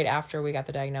 right after we got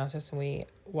the diagnosis and we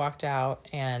walked out,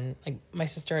 and, like, my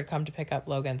sister had come to pick up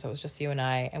Logan, so it was just you and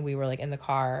I, and we were, like, in the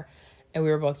car, and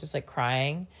we were both just, like,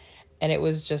 crying, and it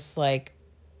was just, like,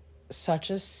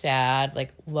 such a sad,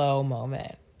 like, low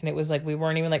moment. And it was, like, we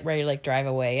weren't even, like, ready to, like, drive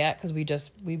away yet, because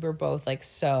we were both, like,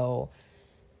 so,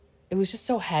 it was just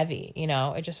so heavy,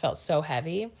 it just felt so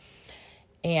heavy.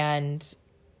 And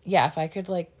yeah, if I could,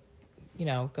 like,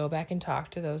 go back and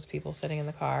talk to those people sitting in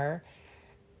the car,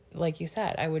 like you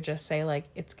said, I would just say, like,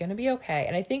 it's going to be okay.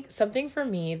 And I think something for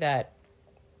me that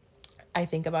I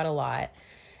think about a lot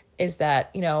is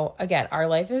that, again, our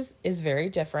life is very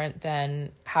different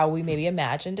than how we maybe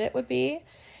imagined it would be.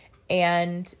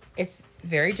 And it's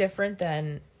very different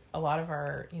than a lot of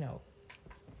our,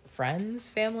 friends,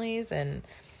 families, and,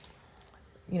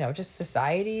 just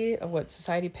society, what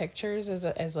society pictures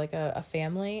as like a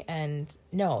family. And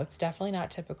no, it's definitely not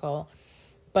typical,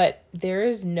 but there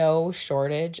is no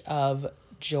shortage of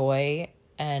joy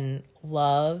and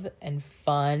love and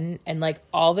fun and, like,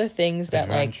 all the things that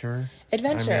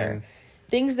adventure,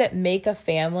 things that make a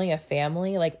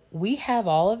family, like, we have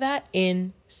all of that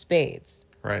in spades.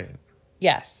 Right.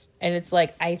 Yes. And it's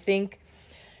like, I think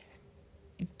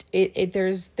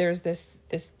there's this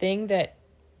thing that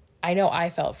I know I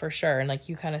felt for sure. And, like,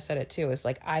 you kind of said it too, is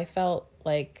like, I felt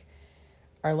like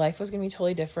our life was going to be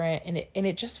totally different. And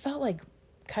it just felt like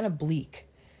kind of bleak.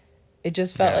 It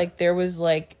just felt like there was,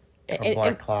 like, a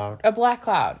black cloud. A black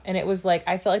cloud. And it was like,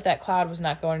 I felt like that cloud was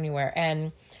not going anywhere.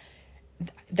 And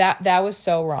that was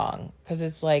so wrong. Because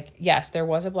it's like, yes, there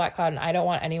was a black cloud. And I don't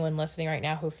want anyone listening right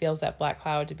now who feels that black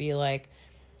cloud to be like,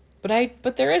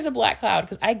 but there is a black cloud.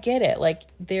 Because I get it. Like,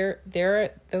 there are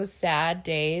those sad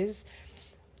days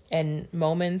and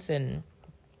moments and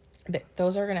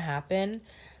those are going to happen.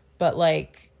 But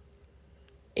like,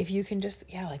 if you can just,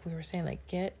 yeah, like we were saying, like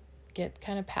get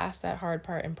kind of past that hard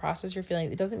part and process your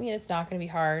feelings. It doesn't mean it's not going to be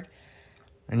hard.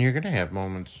 And you're going to have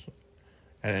moments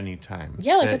at any time.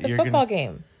 Yeah, like at the football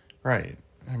game. Right.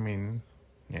 I mean,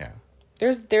 yeah.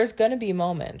 There's going to be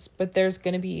moments, but there's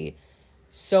going to be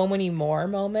so many more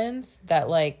moments that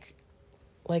like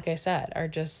I said, are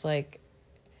just like,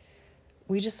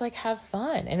 we just like have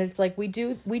fun. And it's like we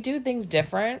do things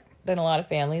different than a lot of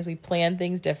families. We plan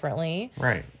things differently.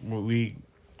 Right. Well, we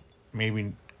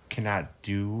maybe cannot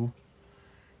do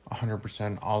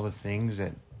 100% all the things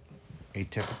that a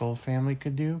typical family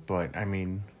could do, but I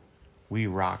mean, we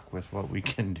rock with what we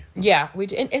can do. Yeah, we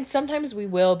do. And sometimes we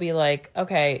will be like,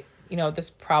 okay, you know, this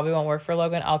probably won't work for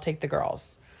Logan. I'll take the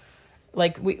girls.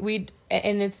 Like we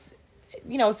and it's,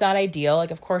 you know, it's not ideal.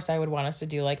 Like, of course I would want us to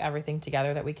do like everything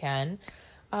together that we can.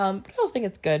 But I also think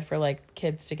it's good for like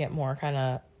kids to get more kind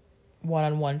of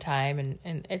one-on-one time.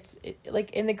 And it's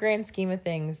like in the grand scheme of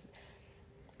things,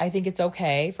 I think it's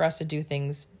okay for us to do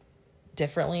things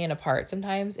differently and apart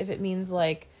sometimes if it means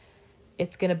like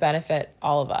it's going to benefit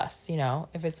all of us, you know.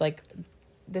 If it's like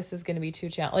this is going to be too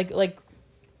challenging, like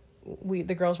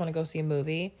the girls want to go see a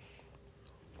movie.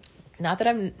 Not that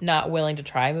I'm not willing to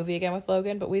try a movie again with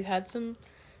Logan, but we had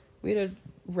a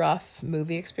rough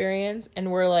movie experience,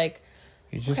 and we're like,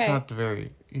 he's just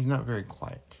okay. He's not very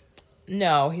quiet.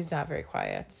 No, he's not very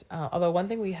quiet. Although one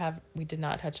thing we did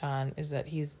not touch on is that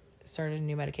he's started a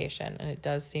new medication, and it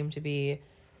does seem to be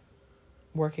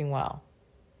working well.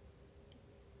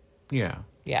 Yeah.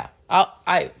 Yeah.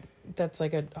 That's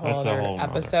like a whole other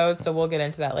episode, so we'll get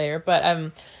into that later.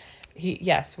 But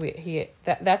that's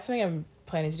something I'm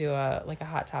planning to do a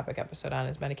hot topic episode on,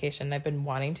 is medication. I've been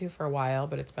wanting to for a while,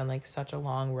 but it's been like such a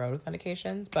long road with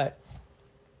medications. But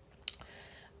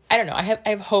I don't know. I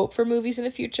have hope for movies in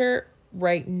the future.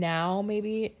 Right now,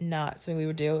 maybe not something we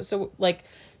would do. So like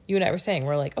you and I were saying,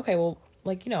 we're like, okay, well,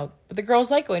 like, you know, but the girls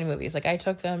like going to movies. Like I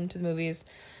took them to the movies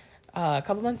a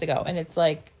couple months ago, and it's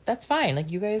like, that's fine.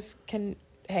 Like you guys can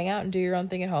hang out and do your own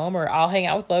thing at home, or I'll hang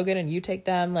out with Logan and you take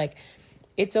them. Like,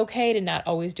 it's okay to not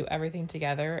always do everything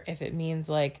together if it means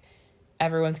like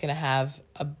everyone's going to have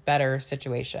a better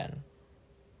situation.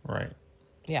 Right.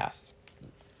 Yes.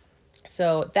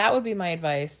 So that would be my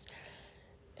advice,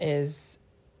 is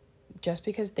just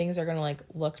because things are going to like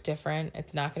look different,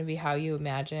 it's not going to be how you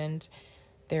imagined.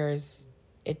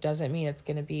 It doesn't mean it's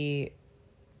going to be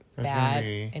bad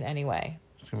in any way.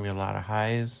 There's going to be a lot of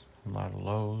highs, a lot of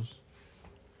lows.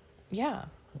 Yeah.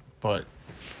 But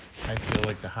I feel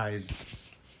like the highs.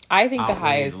 I think the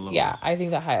highs. Yeah, I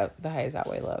think the highs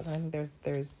outweigh lows. I think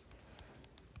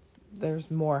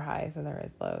there's more highs than there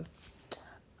is lows.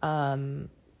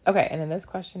 Okay, and then this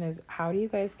question is, how do you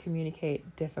guys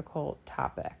communicate difficult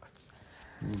topics?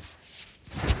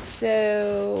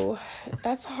 So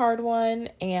that's a hard one,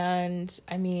 and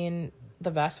I mean,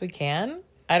 the best we can.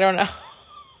 I don't know.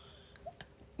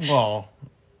 Well,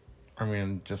 I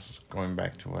mean, just going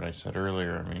back to what I said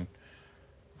earlier, I mean,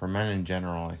 for men in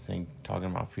general, I think talking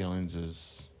about feelings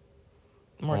is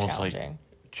more challenging.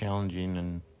 Challenging,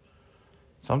 and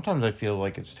sometimes I feel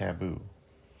like it's taboo.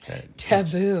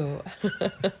 Taboo.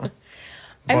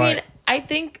 I mean, I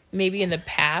think maybe in the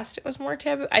past it was more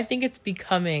taboo. I think it's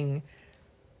becoming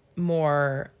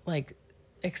more like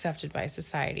accepted by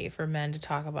society for men to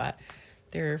talk about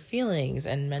their feelings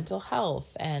and mental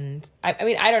health. And I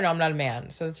mean, I don't know. I'm not a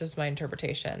man, so it's just my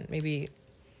interpretation. Maybe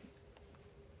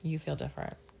you feel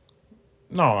different.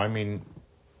 No, I mean,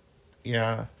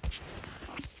 yeah.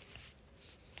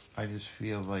 I just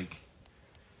feel like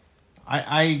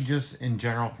I just, in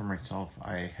general, for myself,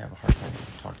 I have a hard time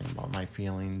talking about my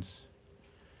feelings.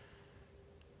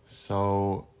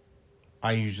 So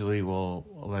I usually will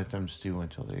let them stew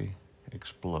until they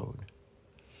explode.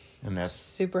 And that's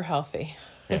super healthy.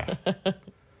 Yeah.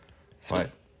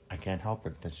 But I can't help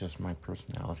it. That's just my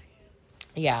personality.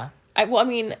 Yeah. I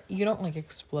mean, you don't like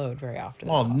explode very often.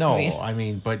 Well, though. No. I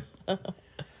mean, but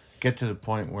get to the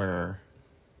point where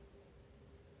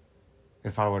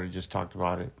if I would have just talked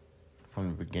about it from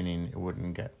the beginning, it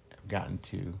wouldn't have gotten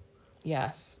to.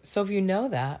 Yes. So if you know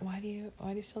that, why do you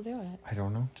still do it? I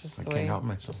don't know. I can't help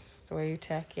myself. Just the way you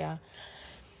tick, yeah.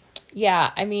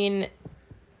 Yeah, I mean,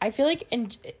 I feel like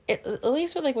at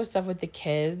least with stuff with the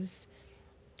kids,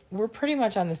 we're pretty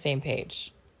much on the same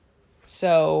page.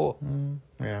 So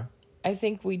yeah, I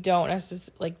think we don't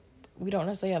necessarily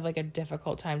have like a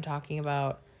difficult time talking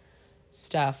about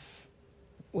stuff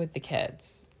with the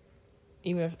kids.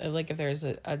 Even if there's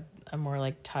a more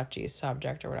like touchy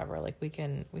subject or whatever, like we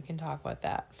can talk about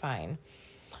that fine.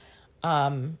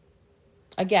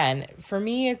 Again, for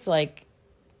me, it's like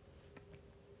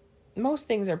most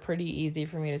things are pretty easy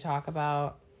for me to talk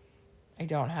about. I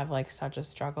don't have like such a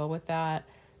struggle with that.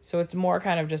 So it's more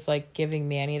kind of just like giving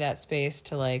Manny that space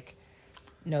to like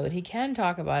know that he can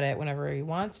talk about it whenever he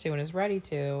wants to and is ready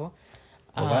to.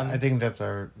 Well, I think that's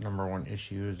our number one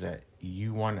issue, is that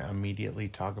you want to immediately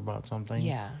talk about something.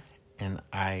 Yeah. And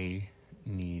I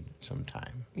need some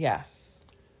time. Yes.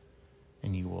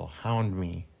 And you will hound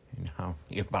me and hound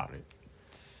me about it.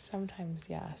 Sometimes,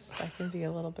 yes. I can be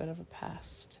a little bit of a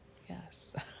pest.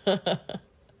 Yes.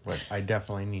 But I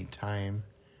definitely need time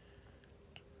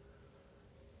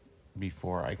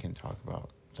before I can talk about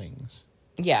things.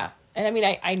 Yeah. And I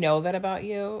mean, I know that about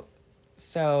you,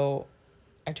 so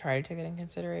I try to take it in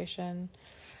consideration.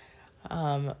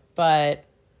 But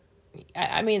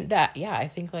I mean that, yeah, I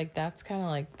think like that's kind of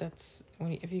like, that's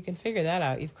when if you can figure that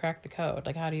out, you've cracked the code.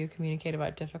 Like, how do you communicate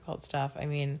about difficult stuff? I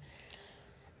mean,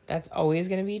 that's always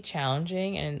going to be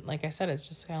challenging. And like I said, it's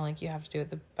just kind of like you have to do it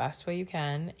the best way you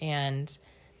can. And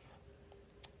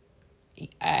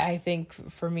I think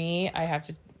for me, I have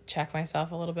to check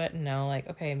myself a little bit and know like,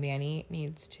 okay, Manny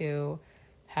needs to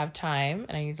have time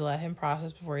and I need to let him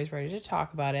process before he's ready to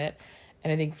talk about it.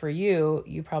 And I think for you,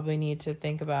 you probably need to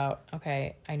think about,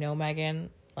 okay, I know Megan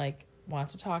like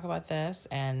wants to talk about this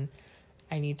and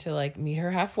I need to like meet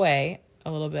her halfway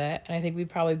a little bit. And I think we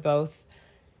probably both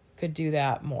could do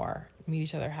that more, meet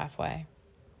each other halfway.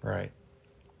 Right.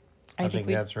 I think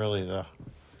that's really the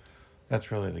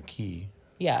key.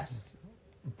 Yes.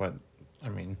 But I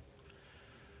mean,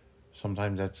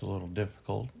 sometimes that's a little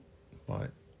difficult,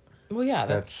 but well, yeah,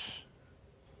 that's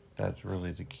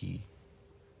really the key.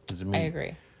 I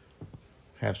agree.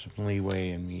 Have some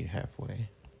leeway and meet halfway.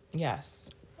 Yes.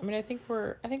 I mean, I think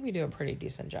we do a pretty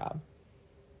decent job.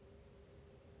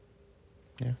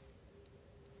 Yeah.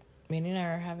 Manny and I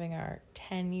are having our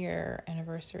 10-year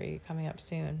anniversary coming up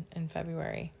soon in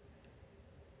February.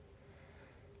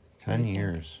 10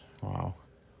 years. Wow.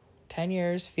 10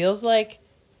 years. Feels like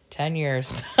 10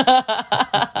 years.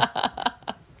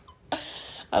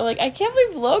 I'm like, I can't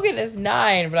believe Logan is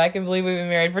 9, but I can believe we've been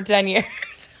married for 10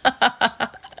 years.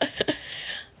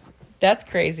 That's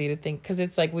crazy to think, because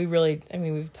it's like we've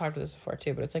talked about this before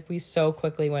too, but it's like we so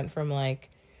quickly went from like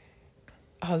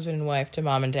husband and wife to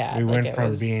mom and dad. We went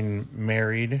from being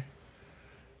married,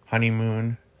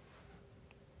 honeymoon,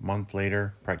 month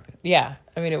later, pregnant. Yeah.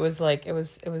 I mean, it was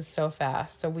so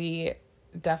fast. So we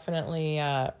definitely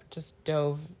just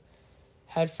dove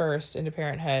headfirst into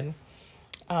parenthood.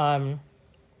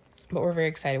 But we're very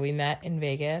excited. We met in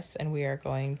Vegas and we are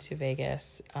going to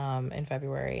Vegas in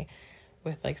February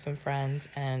with like some friends,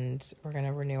 and we're going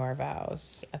to renew our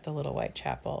vows at the Little White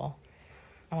Chapel.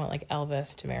 I want like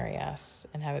Elvis to marry us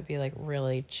and have it be like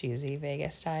really cheesy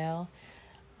Vegas style.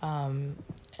 And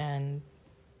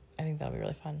I think that'll be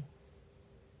really fun.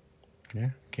 Yeah,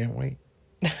 can't wait.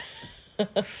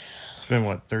 It's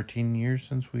been 13 years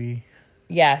since we...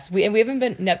 Yes, we haven't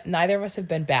been, neither of us have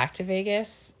been back to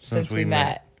Vegas since we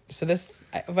met. So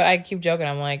but I keep joking.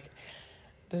 I'm like,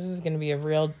 this is going to be a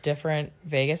real different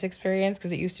Vegas experience,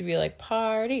 because it used to be like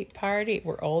party.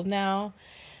 We're old now.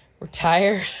 We're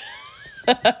tired.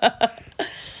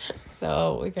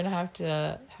 So we're going to have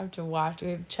to watch.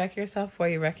 Check yourself before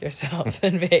you wreck yourself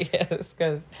in Vegas,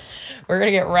 because we're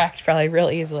going to get wrecked probably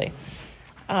real easily.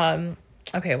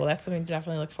 Okay, well, that's something to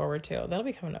definitely look forward to. That'll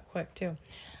be coming up quick too.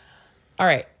 All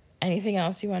right. Anything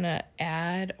else you want to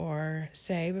add or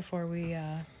say before we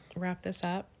wrap this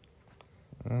up?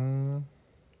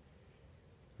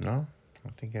 No, I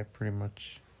think I pretty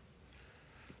much...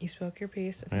 You spoke your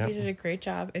piece. I think you did a great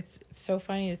job. It's so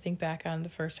funny to think back on the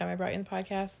first time I brought you in the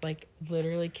podcast, like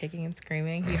literally kicking and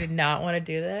screaming. You did not want to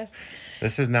do this.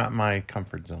 This is not my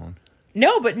comfort zone.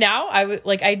 No, but now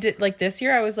I did this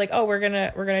year. I was like, oh, we're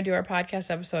gonna do our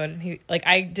podcast episode, and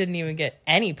I didn't even get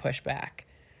any pushback.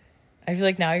 I feel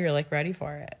like now you're like ready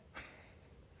for it.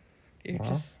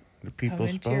 The people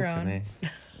spoke and they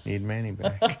need Manny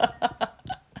back.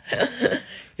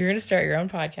 You're gonna start your own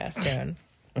podcast soon.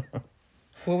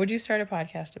 What would you start a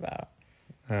podcast about?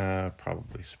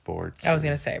 Probably sports. I was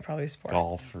gonna say probably sports,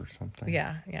 golf or something.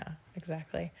 Yeah,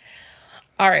 exactly.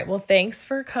 All right. Well, thanks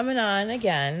for coming on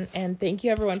again. And thank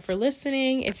you everyone for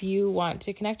listening. If you want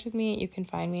to connect with me, you can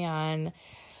find me on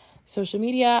social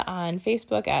media, on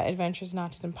Facebook at Adventures in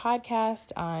Autism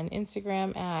Podcast, on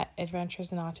Instagram at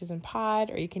Adventures in Autism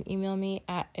Pod, or you can email me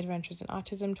at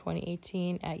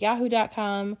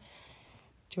adventuresinautism2018@yahoo.com. Do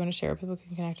you want to share where people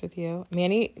can connect with you?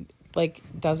 Manny,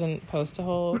 doesn't post a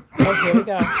whole... Oh, here we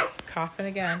go. Coughing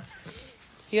again.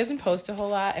 He doesn't post a whole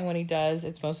lot, and when he does,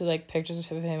 it's mostly like pictures of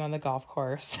him on the golf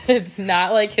course. It's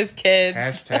not like his kids.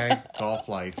 Hashtag golf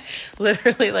life.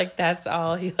 Literally, like, that's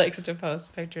all he likes to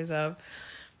post pictures of.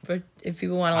 But if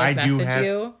people want to like message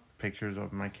you, pictures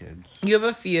of my kids. You have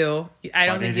a few. I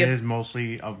don't think it is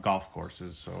mostly of golf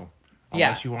courses. So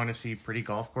unless you want to see pretty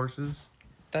golf courses,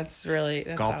 that's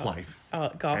golf life. Oh,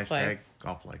 golf Hashtag life.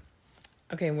 Golf life.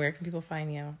 Okay, where can people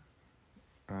find you?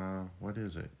 What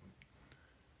is it?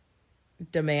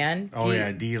 Demand. Oh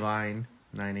yeah, D-line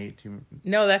 982.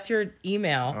 No, that's your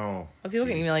email. Oh, well, people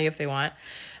can email you if they want.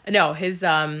 No, his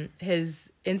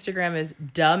Instagram is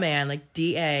Daman, like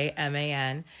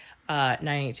DAMAN,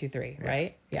 9823.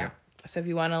 Right? Yeah. So if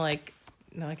you want to like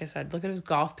I said, look at his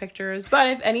golf pictures.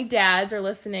 But if any dads are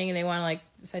listening and they want to like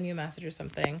send you a message or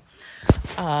something,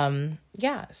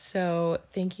 yeah. So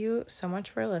thank you so much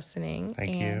for listening.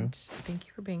 Thank you. Thank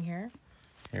you for being here.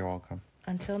 You're welcome.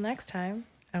 Until next time.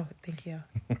 Oh, thank you.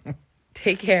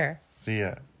 Take care. See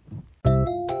ya.